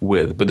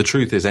with. But the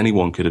truth is,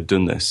 anyone could have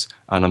done this,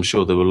 and I'm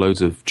sure there were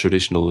loads of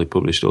traditionally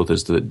published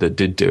authors that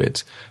did do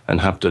it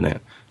and have done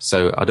it.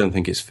 So I don't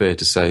think it's fair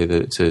to say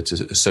that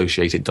to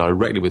associate it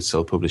directly with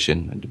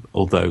self-publishing,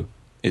 although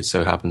it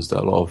so happens that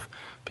a lot of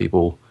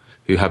people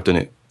who have done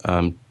it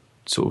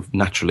sort of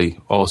naturally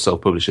are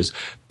self-publishers,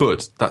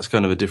 but that's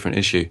kind of a different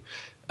issue.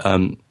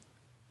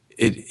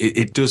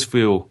 It does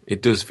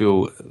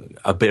feel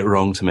a bit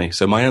wrong to me.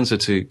 So my answer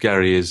to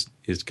Gary is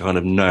kind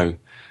of no.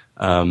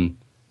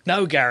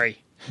 No,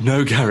 Gary.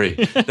 No, Gary,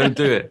 don't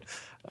do it.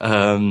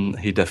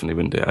 He definitely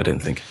wouldn't do it, I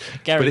don't think.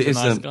 Gary's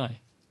a nice guy.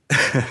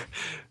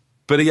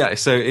 But yeah,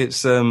 so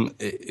it's but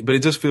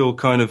it does feel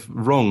kind of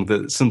wrong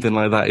that something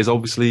like that is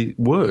obviously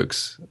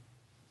works.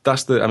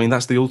 That's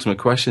the ultimate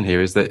question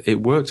here, is that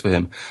it worked for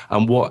him,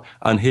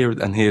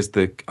 here's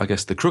I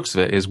guess the crux of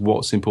it is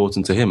what's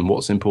important to him,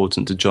 what's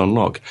important to John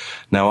Locke.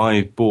 Now,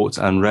 I bought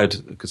and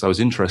read, because I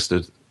was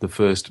interested, the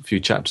first few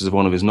chapters of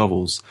one of his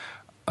novels,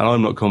 and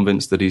I'm not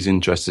convinced that he's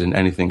interested in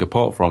anything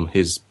apart from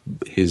his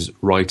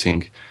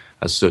writing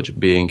as such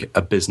being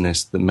a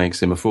business that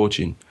makes him a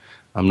fortune.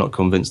 I'm not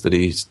convinced that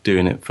he's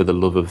doing it for the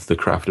love of the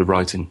craft of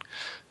writing.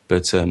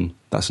 But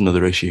that's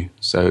another issue.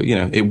 So,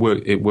 it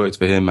worked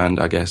for him, and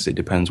I guess it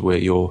depends where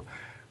your...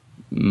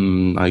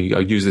 I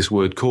use this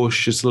word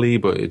cautiously,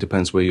 but it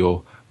depends where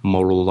your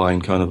moral line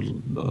kind of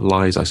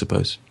lies, I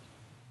suppose.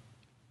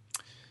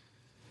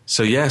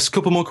 So, yes, a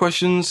couple more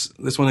questions.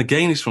 This one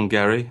again is from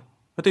Gary.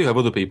 I do have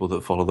other people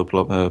that follow the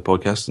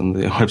podcast and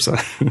the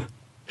website.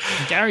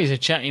 Gary's a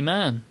chatty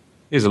man.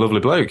 He's a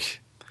lovely bloke.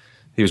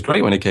 He was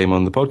great when he came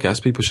on the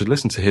podcast. People should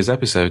listen to his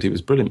episode. He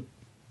was brilliant.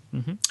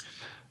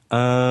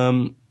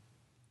 Mm-hmm.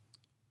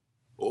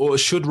 Or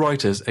should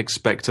writers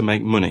expect to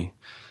make money?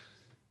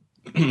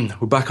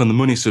 We're back on the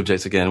money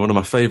subject again, one of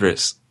my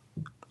favourites.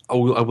 I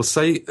will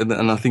say,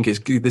 and I think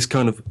this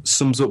kind of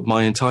sums up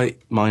my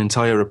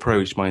entire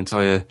approach, my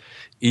entire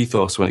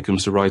ethos when it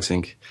comes to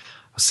writing.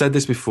 I've said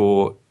this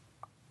before.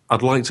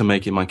 I'd like to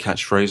make it my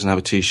catchphrase and have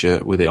a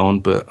T-shirt with it on,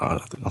 but I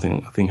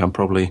think I'm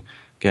probably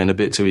getting a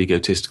bit too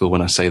egotistical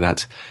when I say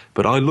that.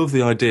 But I love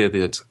the idea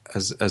that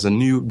as a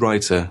new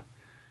writer,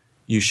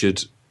 you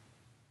should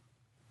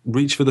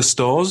reach for the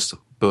stars,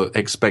 but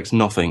expect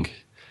nothing.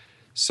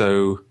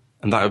 So,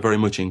 and that very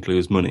much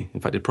includes money.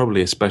 In fact, it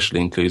probably especially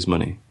includes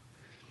money.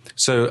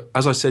 So,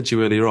 as I said to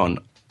you earlier on,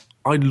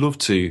 I'd love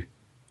to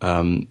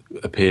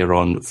appear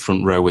on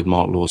Front Row with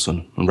Mark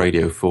Lawson on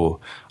Radio 4.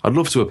 I'd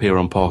love to appear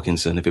on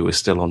Parkinson if it was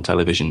still on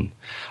television.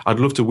 I'd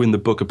love to win the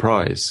Booker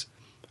Prize.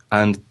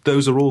 And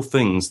those are all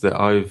things that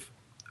I've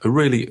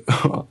really...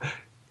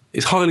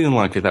 it's highly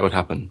unlikely that would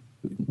happen.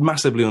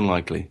 Massively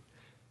unlikely.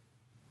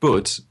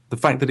 But the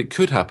fact that it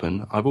could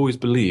happen, I've always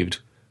believed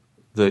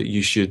that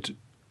you should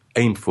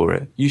aim for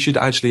it. You should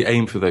actually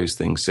aim for those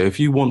things. So if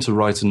you want to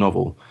write a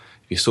novel,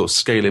 you sort of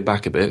scale it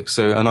back a bit.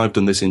 And I've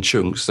done this in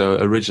chunks. So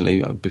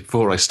originally,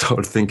 before I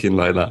started thinking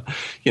like that,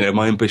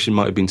 my ambition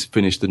might have been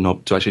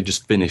to actually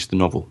just finish the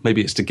novel.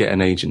 Maybe it's to get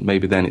an agent.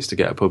 Maybe then it's to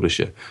get a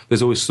publisher.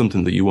 There's always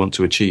something that you want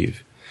to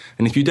achieve.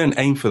 And if you don't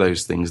aim for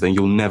those things, then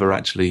you'll never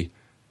actually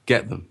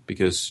get them,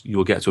 because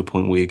you'll get to a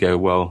point where you go,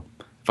 well,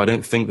 if I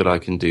don't think that I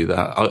can do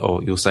that,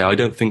 or you'll say, I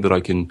don't think that I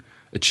can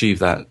achieve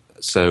that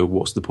So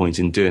what's the point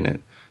in doing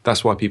it?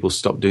 That's why people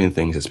stop doing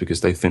things. It's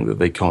because they think that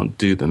they can't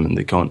do them and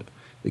they can't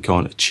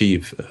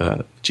achieve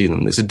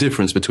them. There's a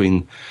difference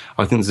between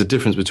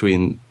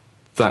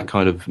that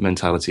kind of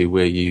mentality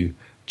where you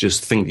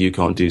just think that you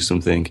can't do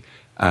something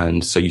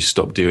and so you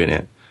stop doing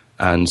it,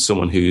 and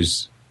someone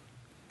who's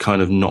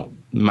kind of not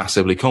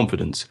massively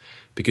confident,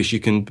 because you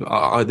can,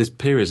 there's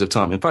periods of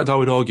time. In fact, I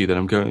would argue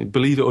that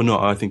believe it or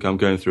not, I think I'm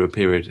going through a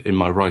period in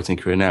my writing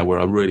career now where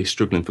I'm really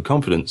struggling for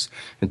confidence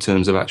in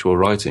terms of actual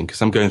writing,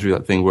 because I'm going through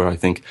that thing where I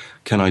think,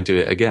 can I do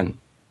it again?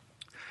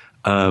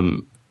 But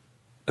I'm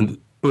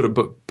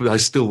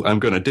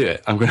going to do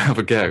it. I'm going to have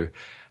a go.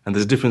 And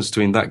there's a difference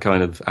between that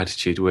kind of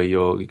attitude where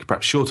you're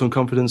perhaps short on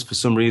confidence for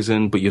some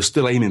reason, but you're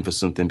still aiming for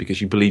something because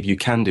you believe you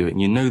can do it,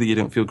 and you know that you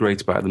don't feel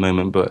great about it at the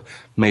moment, but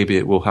maybe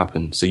it will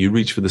happen. So you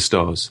reach for the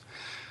stars.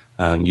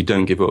 You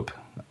don't give up.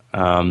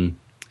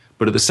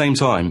 But at the same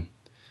time,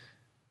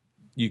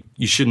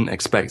 you shouldn't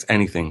expect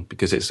anything,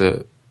 because it's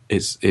a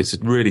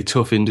really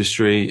tough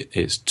industry.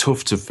 It's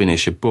tough to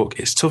finish a book.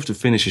 It's tough to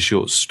finish a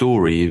short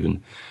story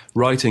even.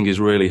 Writing is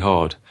really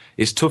hard.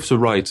 It's tough to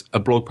write a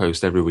blog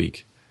post every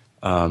week.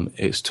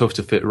 It's tough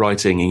to fit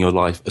writing in your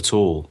life at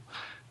all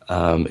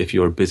if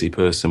you're a busy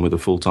person with a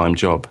full-time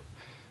job.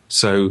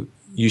 So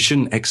you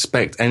shouldn't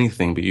expect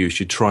anything, but you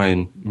should try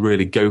and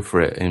really go for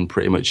it in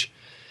pretty much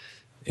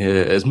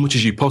as much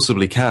as you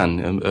possibly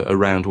can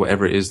around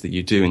whatever it is that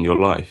you do in your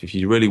life. If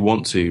you really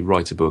want to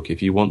write a book,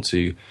 if you want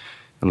to,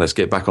 and let's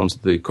get back onto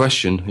the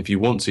question, if you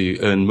want to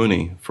earn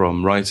money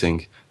from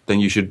writing,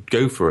 then you should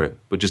go for it,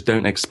 but just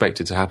don't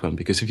expect it to happen.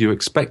 Because if you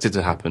expect it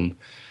to happen,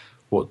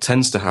 what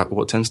tends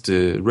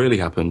to really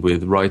happen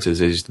with writers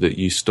is that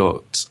you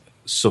start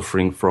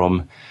suffering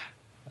from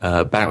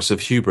bouts of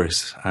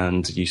hubris,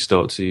 and you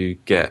start to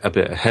get a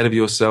bit ahead of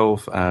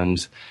yourself,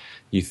 and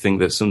you think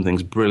that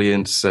something's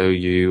brilliant, so or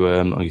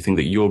you think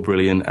that you're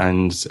brilliant,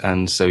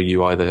 and so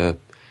you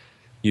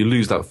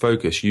lose that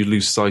focus, you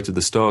lose sight of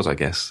the stars, I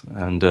guess,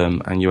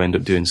 and you end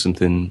up doing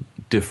something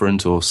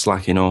different or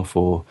slacking off,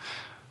 or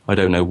I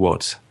don't know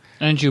what.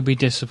 And you'll be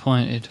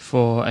disappointed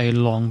for a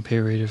long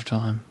period of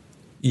time.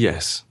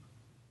 Yes.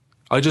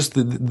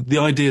 The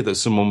idea that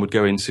someone would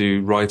go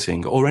into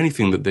writing or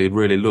anything that they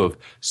really love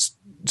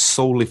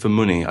solely for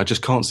money, I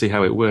just can't see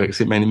how it works.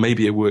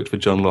 Maybe it worked for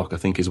John Locke, I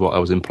think is what I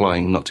was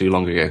implying not too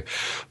long ago.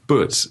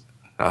 But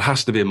it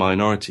has to be a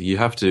minority. You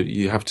have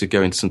to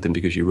go into something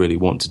because you really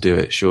want to do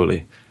it,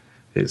 surely.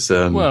 It's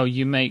well,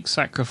 you make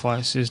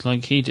sacrifices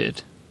like he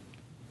did.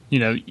 You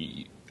know,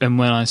 and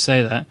when I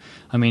say that,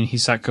 I mean he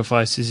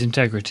sacrificed his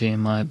integrity,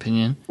 in my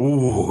opinion.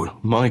 Ooh,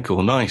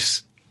 Michael,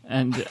 nice.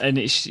 And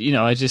it's, you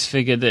know, I just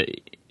figured that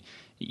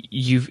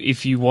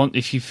if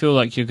you feel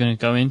like you're going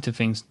to go into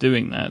things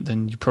doing that,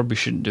 then you probably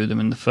shouldn't do them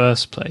in the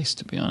first place,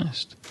 to be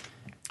honest.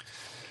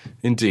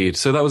 Indeed.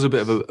 So that was a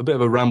bit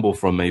of a ramble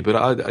from me,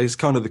 but it's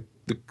kind of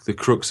the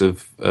crux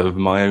of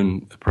my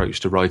own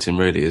approach to writing.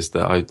 Really, is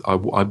that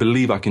I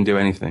believe I can do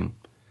anything,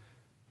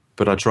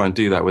 but I try and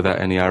do that without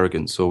any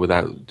arrogance or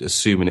without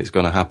assuming it's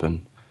going to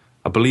happen.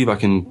 I believe I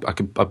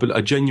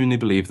genuinely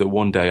believe that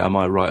one day I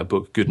might write a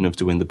book good enough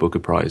to win the Booker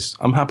Prize.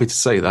 I'm happy to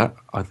say that.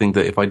 I think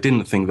that if I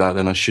didn't think that,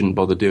 then I shouldn't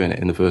bother doing it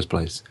in the first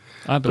place.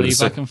 I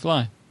believe I can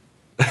fly.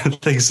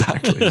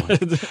 Exactly.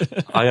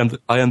 I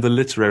am the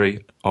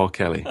literary R.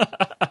 Kelly.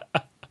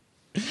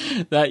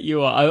 That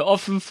you are. I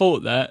often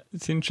thought that.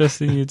 It's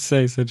interesting you'd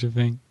say such a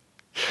thing.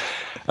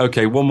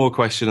 Okay, one more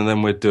question and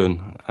then we're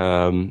done.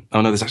 No,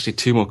 there's actually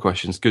two more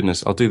questions.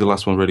 Goodness, I'll do the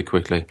last one really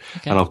quickly,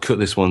 and I'll cut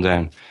this one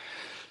down.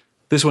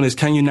 This one is,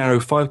 can you narrow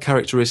 5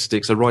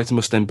 characteristics a writer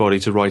must embody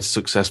to write a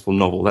successful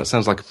novel? That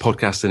sounds like a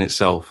podcast in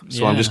itself.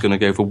 So yeah. I'm just going to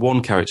go for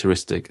one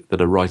characteristic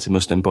that a writer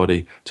must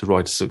embody to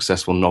write a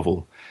successful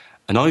novel.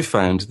 And I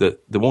found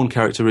that the one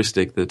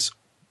characteristic that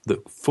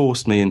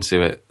forced me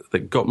into it,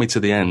 that got me to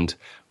the end,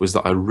 was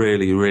that I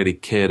really, really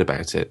cared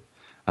about it.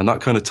 And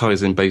that kind of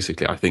ties in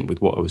basically, I think, with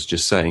what I was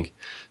just saying.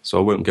 So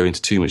I won't go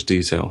into too much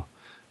detail.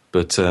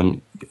 But,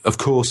 of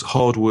course,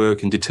 hard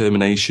work and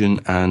determination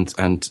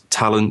and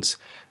talent.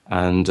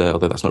 And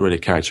although that's not really a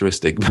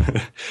characteristic,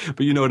 but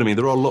you know what I mean.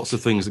 There are lots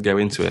of things that go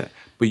into it,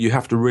 but you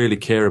have to really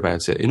care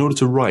about it. In order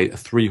to write a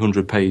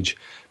 300-page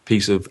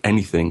piece of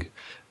anything,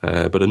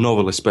 but a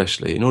novel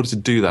especially, in order to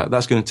do that,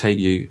 that's going to take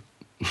you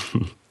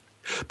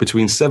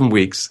between 7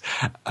 weeks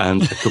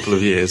and a couple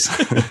of years.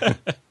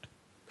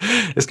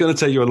 It's going to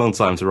take you a long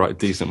time to write a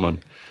decent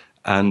one.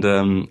 And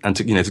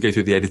to go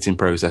through the editing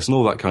process and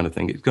all that kind of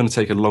thing. It's going to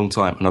take a long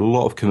time and a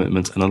lot of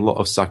commitment and a lot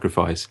of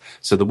sacrifice.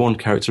 So the one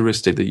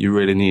characteristic that you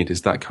really need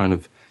is that kind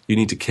of, you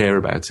need to care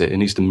about it. It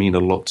needs to mean a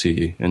lot to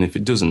you. And if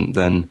it doesn't,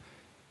 then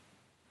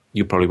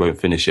you probably won't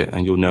finish it,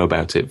 and you'll know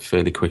about it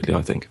fairly quickly,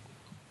 I think.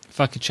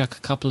 If I could chuck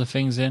a couple of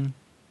things in,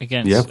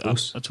 again, yeah, of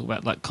course. I'll talk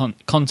about like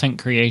content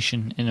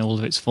creation in all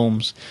of its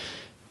forms.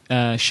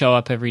 Show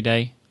up every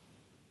day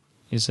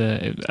is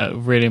a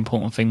really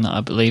important thing that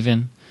I believe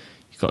in.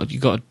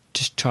 You've got to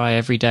just try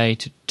every day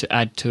to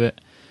add to it,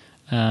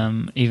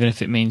 even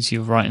if it means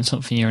you're writing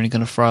something you're only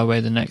going to throw away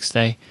the next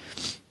day.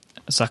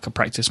 It's like a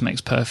practice makes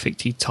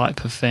perfect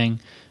type of thing.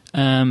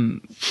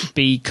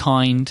 be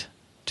kind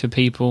to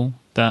people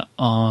that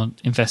are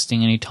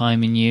investing any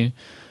time in you,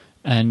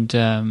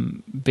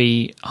 and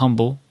be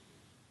humble,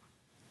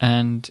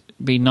 and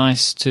be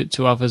nice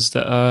to others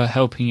that are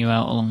helping you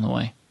out along the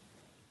way.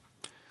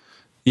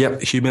 Yeah,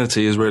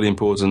 humility is really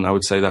important. I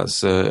would say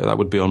that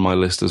would be on my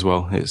list as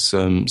well. It's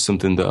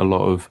something that a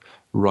lot of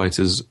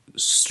writers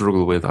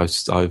struggle with.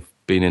 I've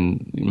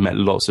met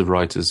lots of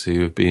writers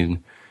who have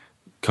been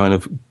kind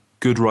of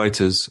good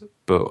writers,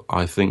 but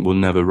I think will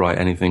never write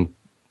anything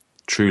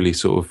truly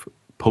sort of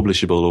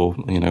publishable or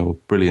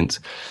brilliant,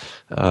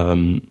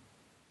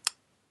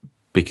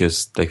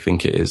 because they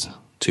think it is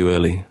too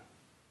early.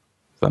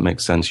 If that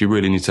makes sense. You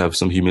really need to have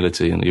some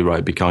humility, and you're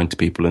right, be kind to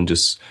people, and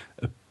just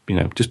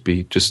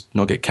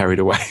not get carried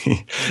away.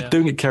 Yeah.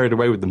 Don't get carried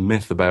away with the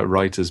myth about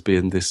writers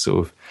being this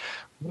sort of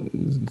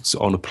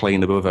on a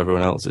plane above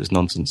everyone else. It's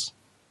nonsense.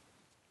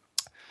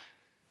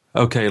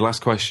 Okay,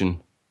 last question.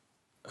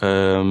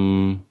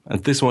 And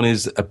this one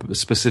is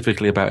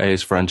specifically about A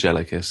is for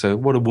Angelica. So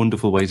what a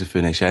wonderful way to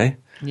finish, eh?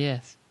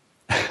 Yes.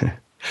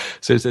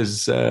 So it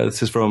says,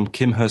 this is from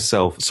Kim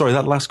herself. Sorry,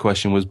 that last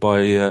question was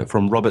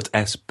from Robert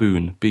S.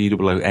 Boone,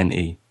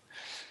 Boone.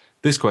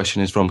 This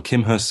question is from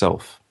Kim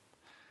herself.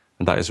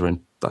 And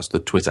that's the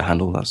Twitter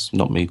handle. That's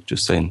not me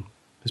just saying.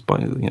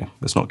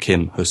 That's not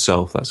Kim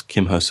herself. That's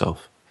Kim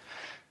herself.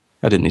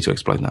 I didn't need to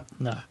explain that.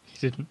 No, you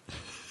didn't.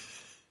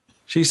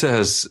 She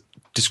says,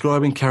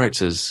 describing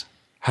characters,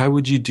 how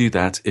would you do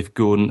that if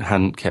Gordon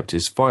hadn't kept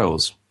his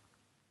files?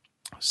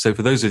 So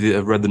for those of you that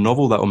have read the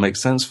novel, that will make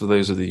sense. For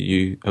those of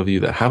you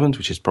that haven't,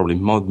 which is probably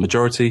the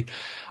majority,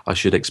 I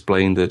should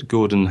explain that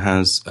Gordon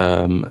is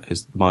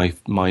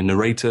my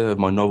narrator of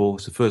my novel.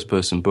 It's a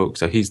first-person book,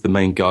 so he's the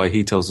main guy.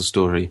 He tells the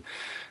story,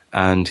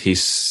 and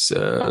his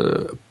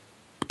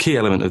key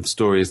element of the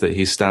story is that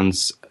he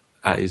stands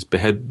at his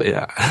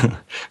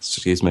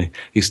excuse me.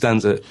 He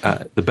stands at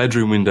the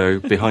bedroom window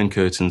behind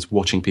curtains,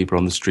 watching people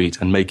on the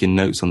street and making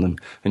notes on them,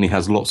 and he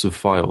has lots of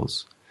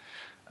files.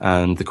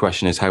 And the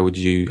question is, how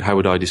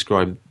would I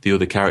describe the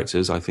other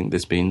characters? I think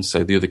this means,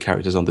 so the other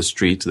characters on the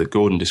street that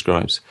Gordon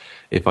describes,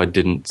 if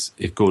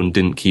Gordon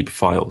didn't keep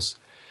files.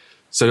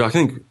 So I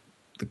think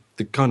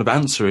the kind of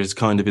answer is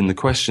kind of in the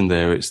question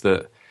there. It's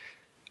that,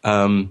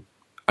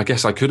 I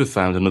guess I could have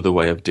found another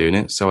way of doing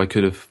it. So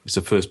it's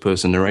a first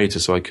person narrator.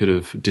 So I could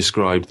have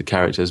described the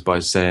characters by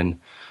saying,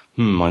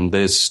 and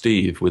there's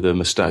Steve with a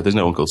mustache. There's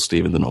no one called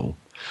Steve in the novel.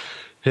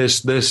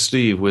 There's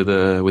Steve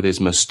with his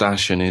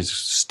moustache and his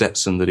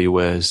Stetson that he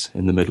wears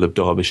in the middle of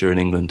Derbyshire in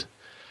England.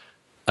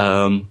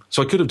 So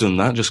I could have done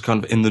that just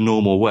kind of in the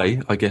normal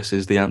way, I guess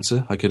is the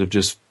answer. I could have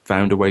just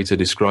found a way to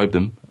describe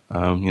them.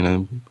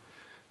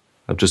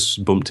 I've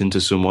just bumped into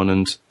someone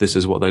and this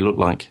is what they look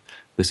like.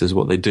 This is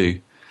what they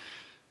do.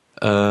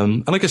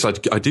 And I guess I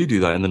do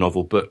that in the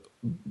novel, but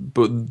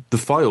the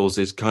files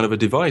is kind of a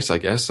device, I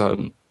guess. I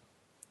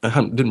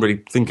didn't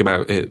really think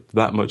about it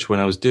that much when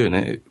I was doing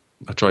it.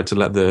 I tried to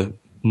let the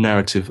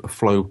narrative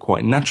flow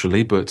quite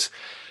naturally, but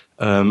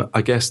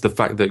I guess the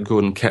fact that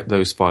Gordon kept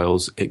those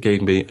files, it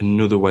gave me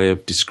another way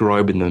of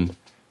describing them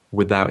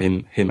without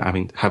him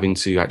having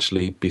to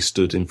actually be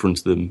stood in front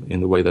of them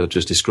in the way that I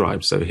just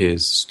described. So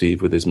here's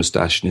Steve with his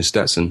moustache and his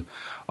Stetson.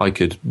 I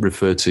could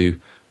refer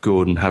to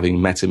Gordon having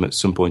met him at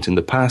some point in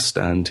the past,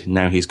 and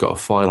now he's got a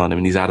file on him,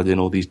 and he's added in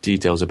all these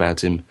details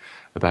about him,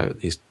 about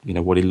his,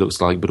 what he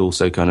looks like, but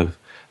also kind of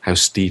how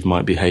Steve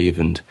might behave,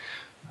 and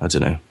I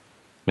don't know.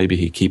 Maybe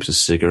he keeps a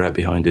cigarette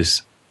behind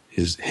his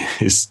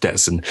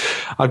Stetson.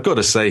 I've got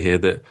to say here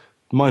that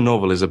my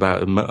novel is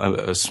about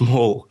a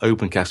small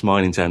open-cast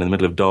mining town in the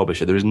middle of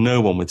Derbyshire. There is no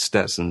one with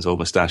Stetsons or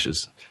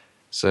moustaches.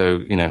 So,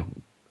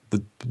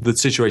 the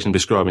situation I'm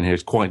describing here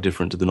is quite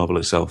different to the novel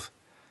itself.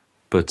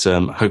 But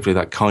hopefully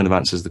that kind of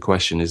answers the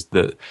question, is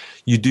that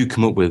you do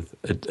come up with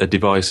a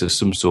device of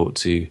some sort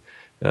to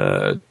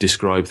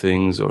describe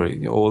things, or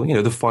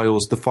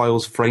the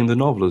files frame the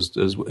novel as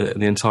the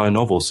entire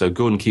novel. So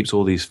Gordon keeps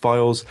all these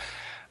files,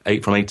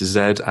 from A to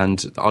Z,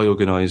 and I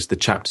organise the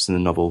chapters in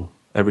the novel.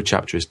 Every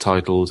chapter is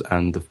titled,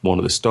 and the one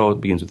at the start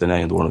begins with an A,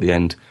 and the one at the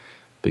end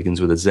begins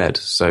with a Z.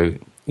 So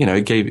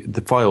it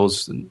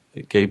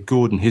gave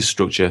Gordon his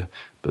structure,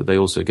 but they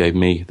also gave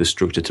me the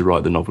structure to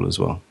write the novel as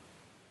well.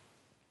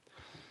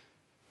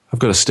 I've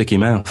got a sticky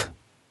mouth.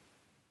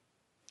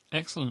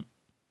 Excellent.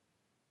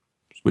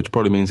 Which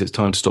probably means it's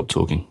time to stop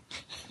talking.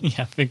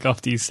 Yeah, I think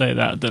after you say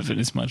that, I don't think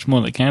there's much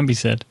more that can be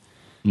said.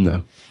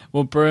 No.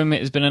 Well, Broom, it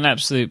has been an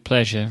absolute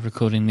pleasure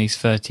recording these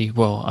 30.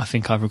 Well, I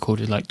think I've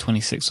recorded like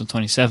 26 or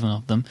 27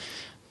 of them.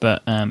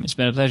 But it's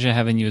been a pleasure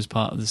having you as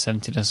part of the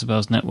 70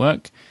 Decibels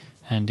Network.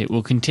 And it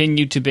will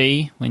continue to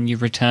be when you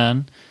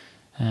return.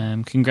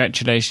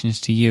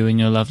 Congratulations to you and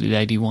your lovely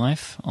lady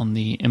wife on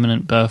the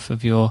imminent birth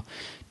of your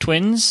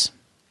twins.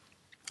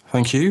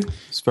 Thank you.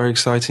 It's very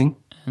exciting.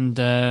 And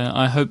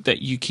I hope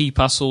that you keep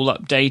us all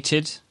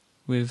updated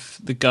with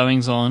the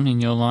goings-on in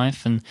your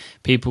life, and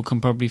people can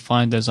probably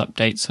find those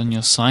updates on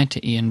your site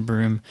at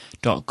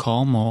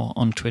ianbroome.com or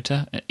on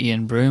Twitter at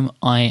ianbroome,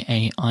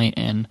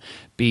 IAINBROOME.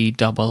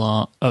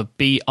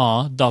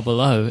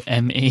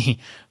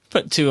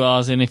 Put 2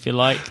 R's in if you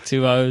like,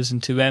 2 O's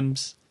and 2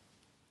 M's.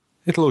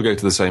 It'll all go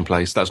to the same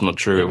place. That's not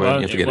true. It won't.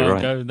 You have to get it right. It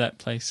won't go to that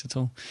place at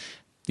all.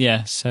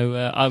 Yeah, so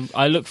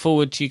I look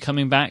forward to you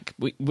coming back.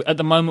 We, at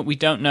the moment, we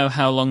don't know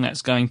how long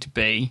that's going to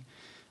be.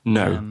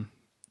 No.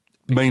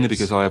 Mainly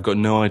because I have got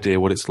no idea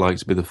what it's like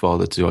to be the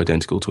father to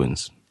identical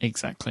twins.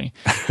 Exactly.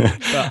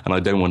 And I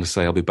don't want to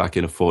say I'll be back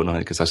in a fortnight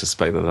because I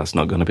suspect that that's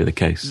not going to be the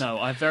case. No,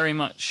 I very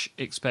much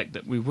expect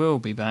that we will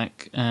be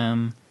back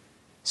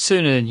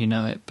sooner than you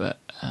know it, but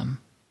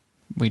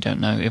we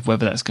don't know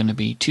whether that's going to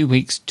be 2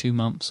 weeks, 2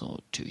 months, or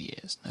 2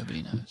 years.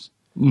 Nobody knows.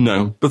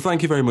 No, but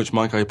thank you very much,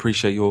 Mike. I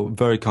appreciate your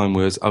very kind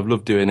words. I've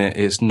loved doing it.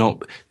 It's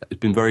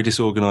been very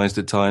disorganised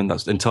at times.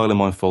 That's entirely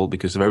my fault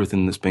because of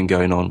everything that's been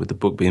going on with the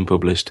book being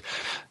published,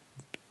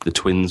 the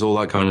twins, all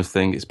that kind of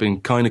thing. It's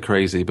been kind of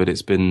crazy, but it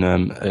has been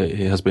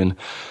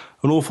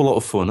an awful lot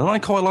of fun. And I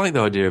quite like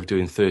the idea of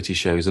doing 30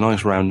 shows, a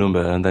nice round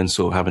number, and then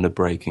sort of having a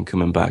break and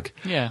coming back.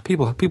 Yeah.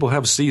 People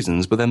have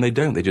seasons, but then they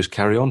don't. They just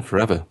carry on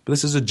forever. But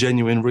this is a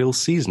genuine, real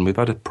season. We've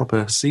had a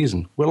proper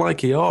season. We're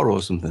like ER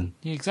or something.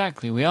 Yeah,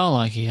 exactly. We are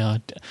like ER.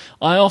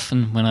 I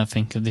often, when I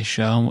think of this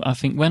show, I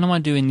think, when am I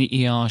doing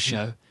the ER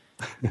show?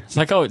 It's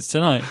like, oh, it's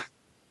tonight.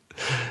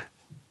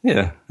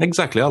 Yeah,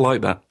 exactly. I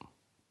like that.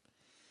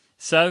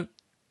 So,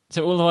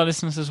 to all of our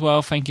listeners as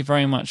well, thank you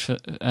very much for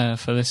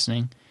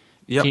listening.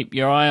 Yep. Keep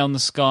your eye on the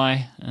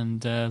sky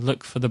and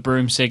look for the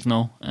broom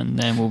signal, and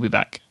then we'll be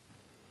back.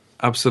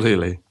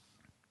 Absolutely.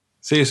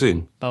 See you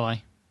soon.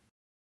 Bye-bye.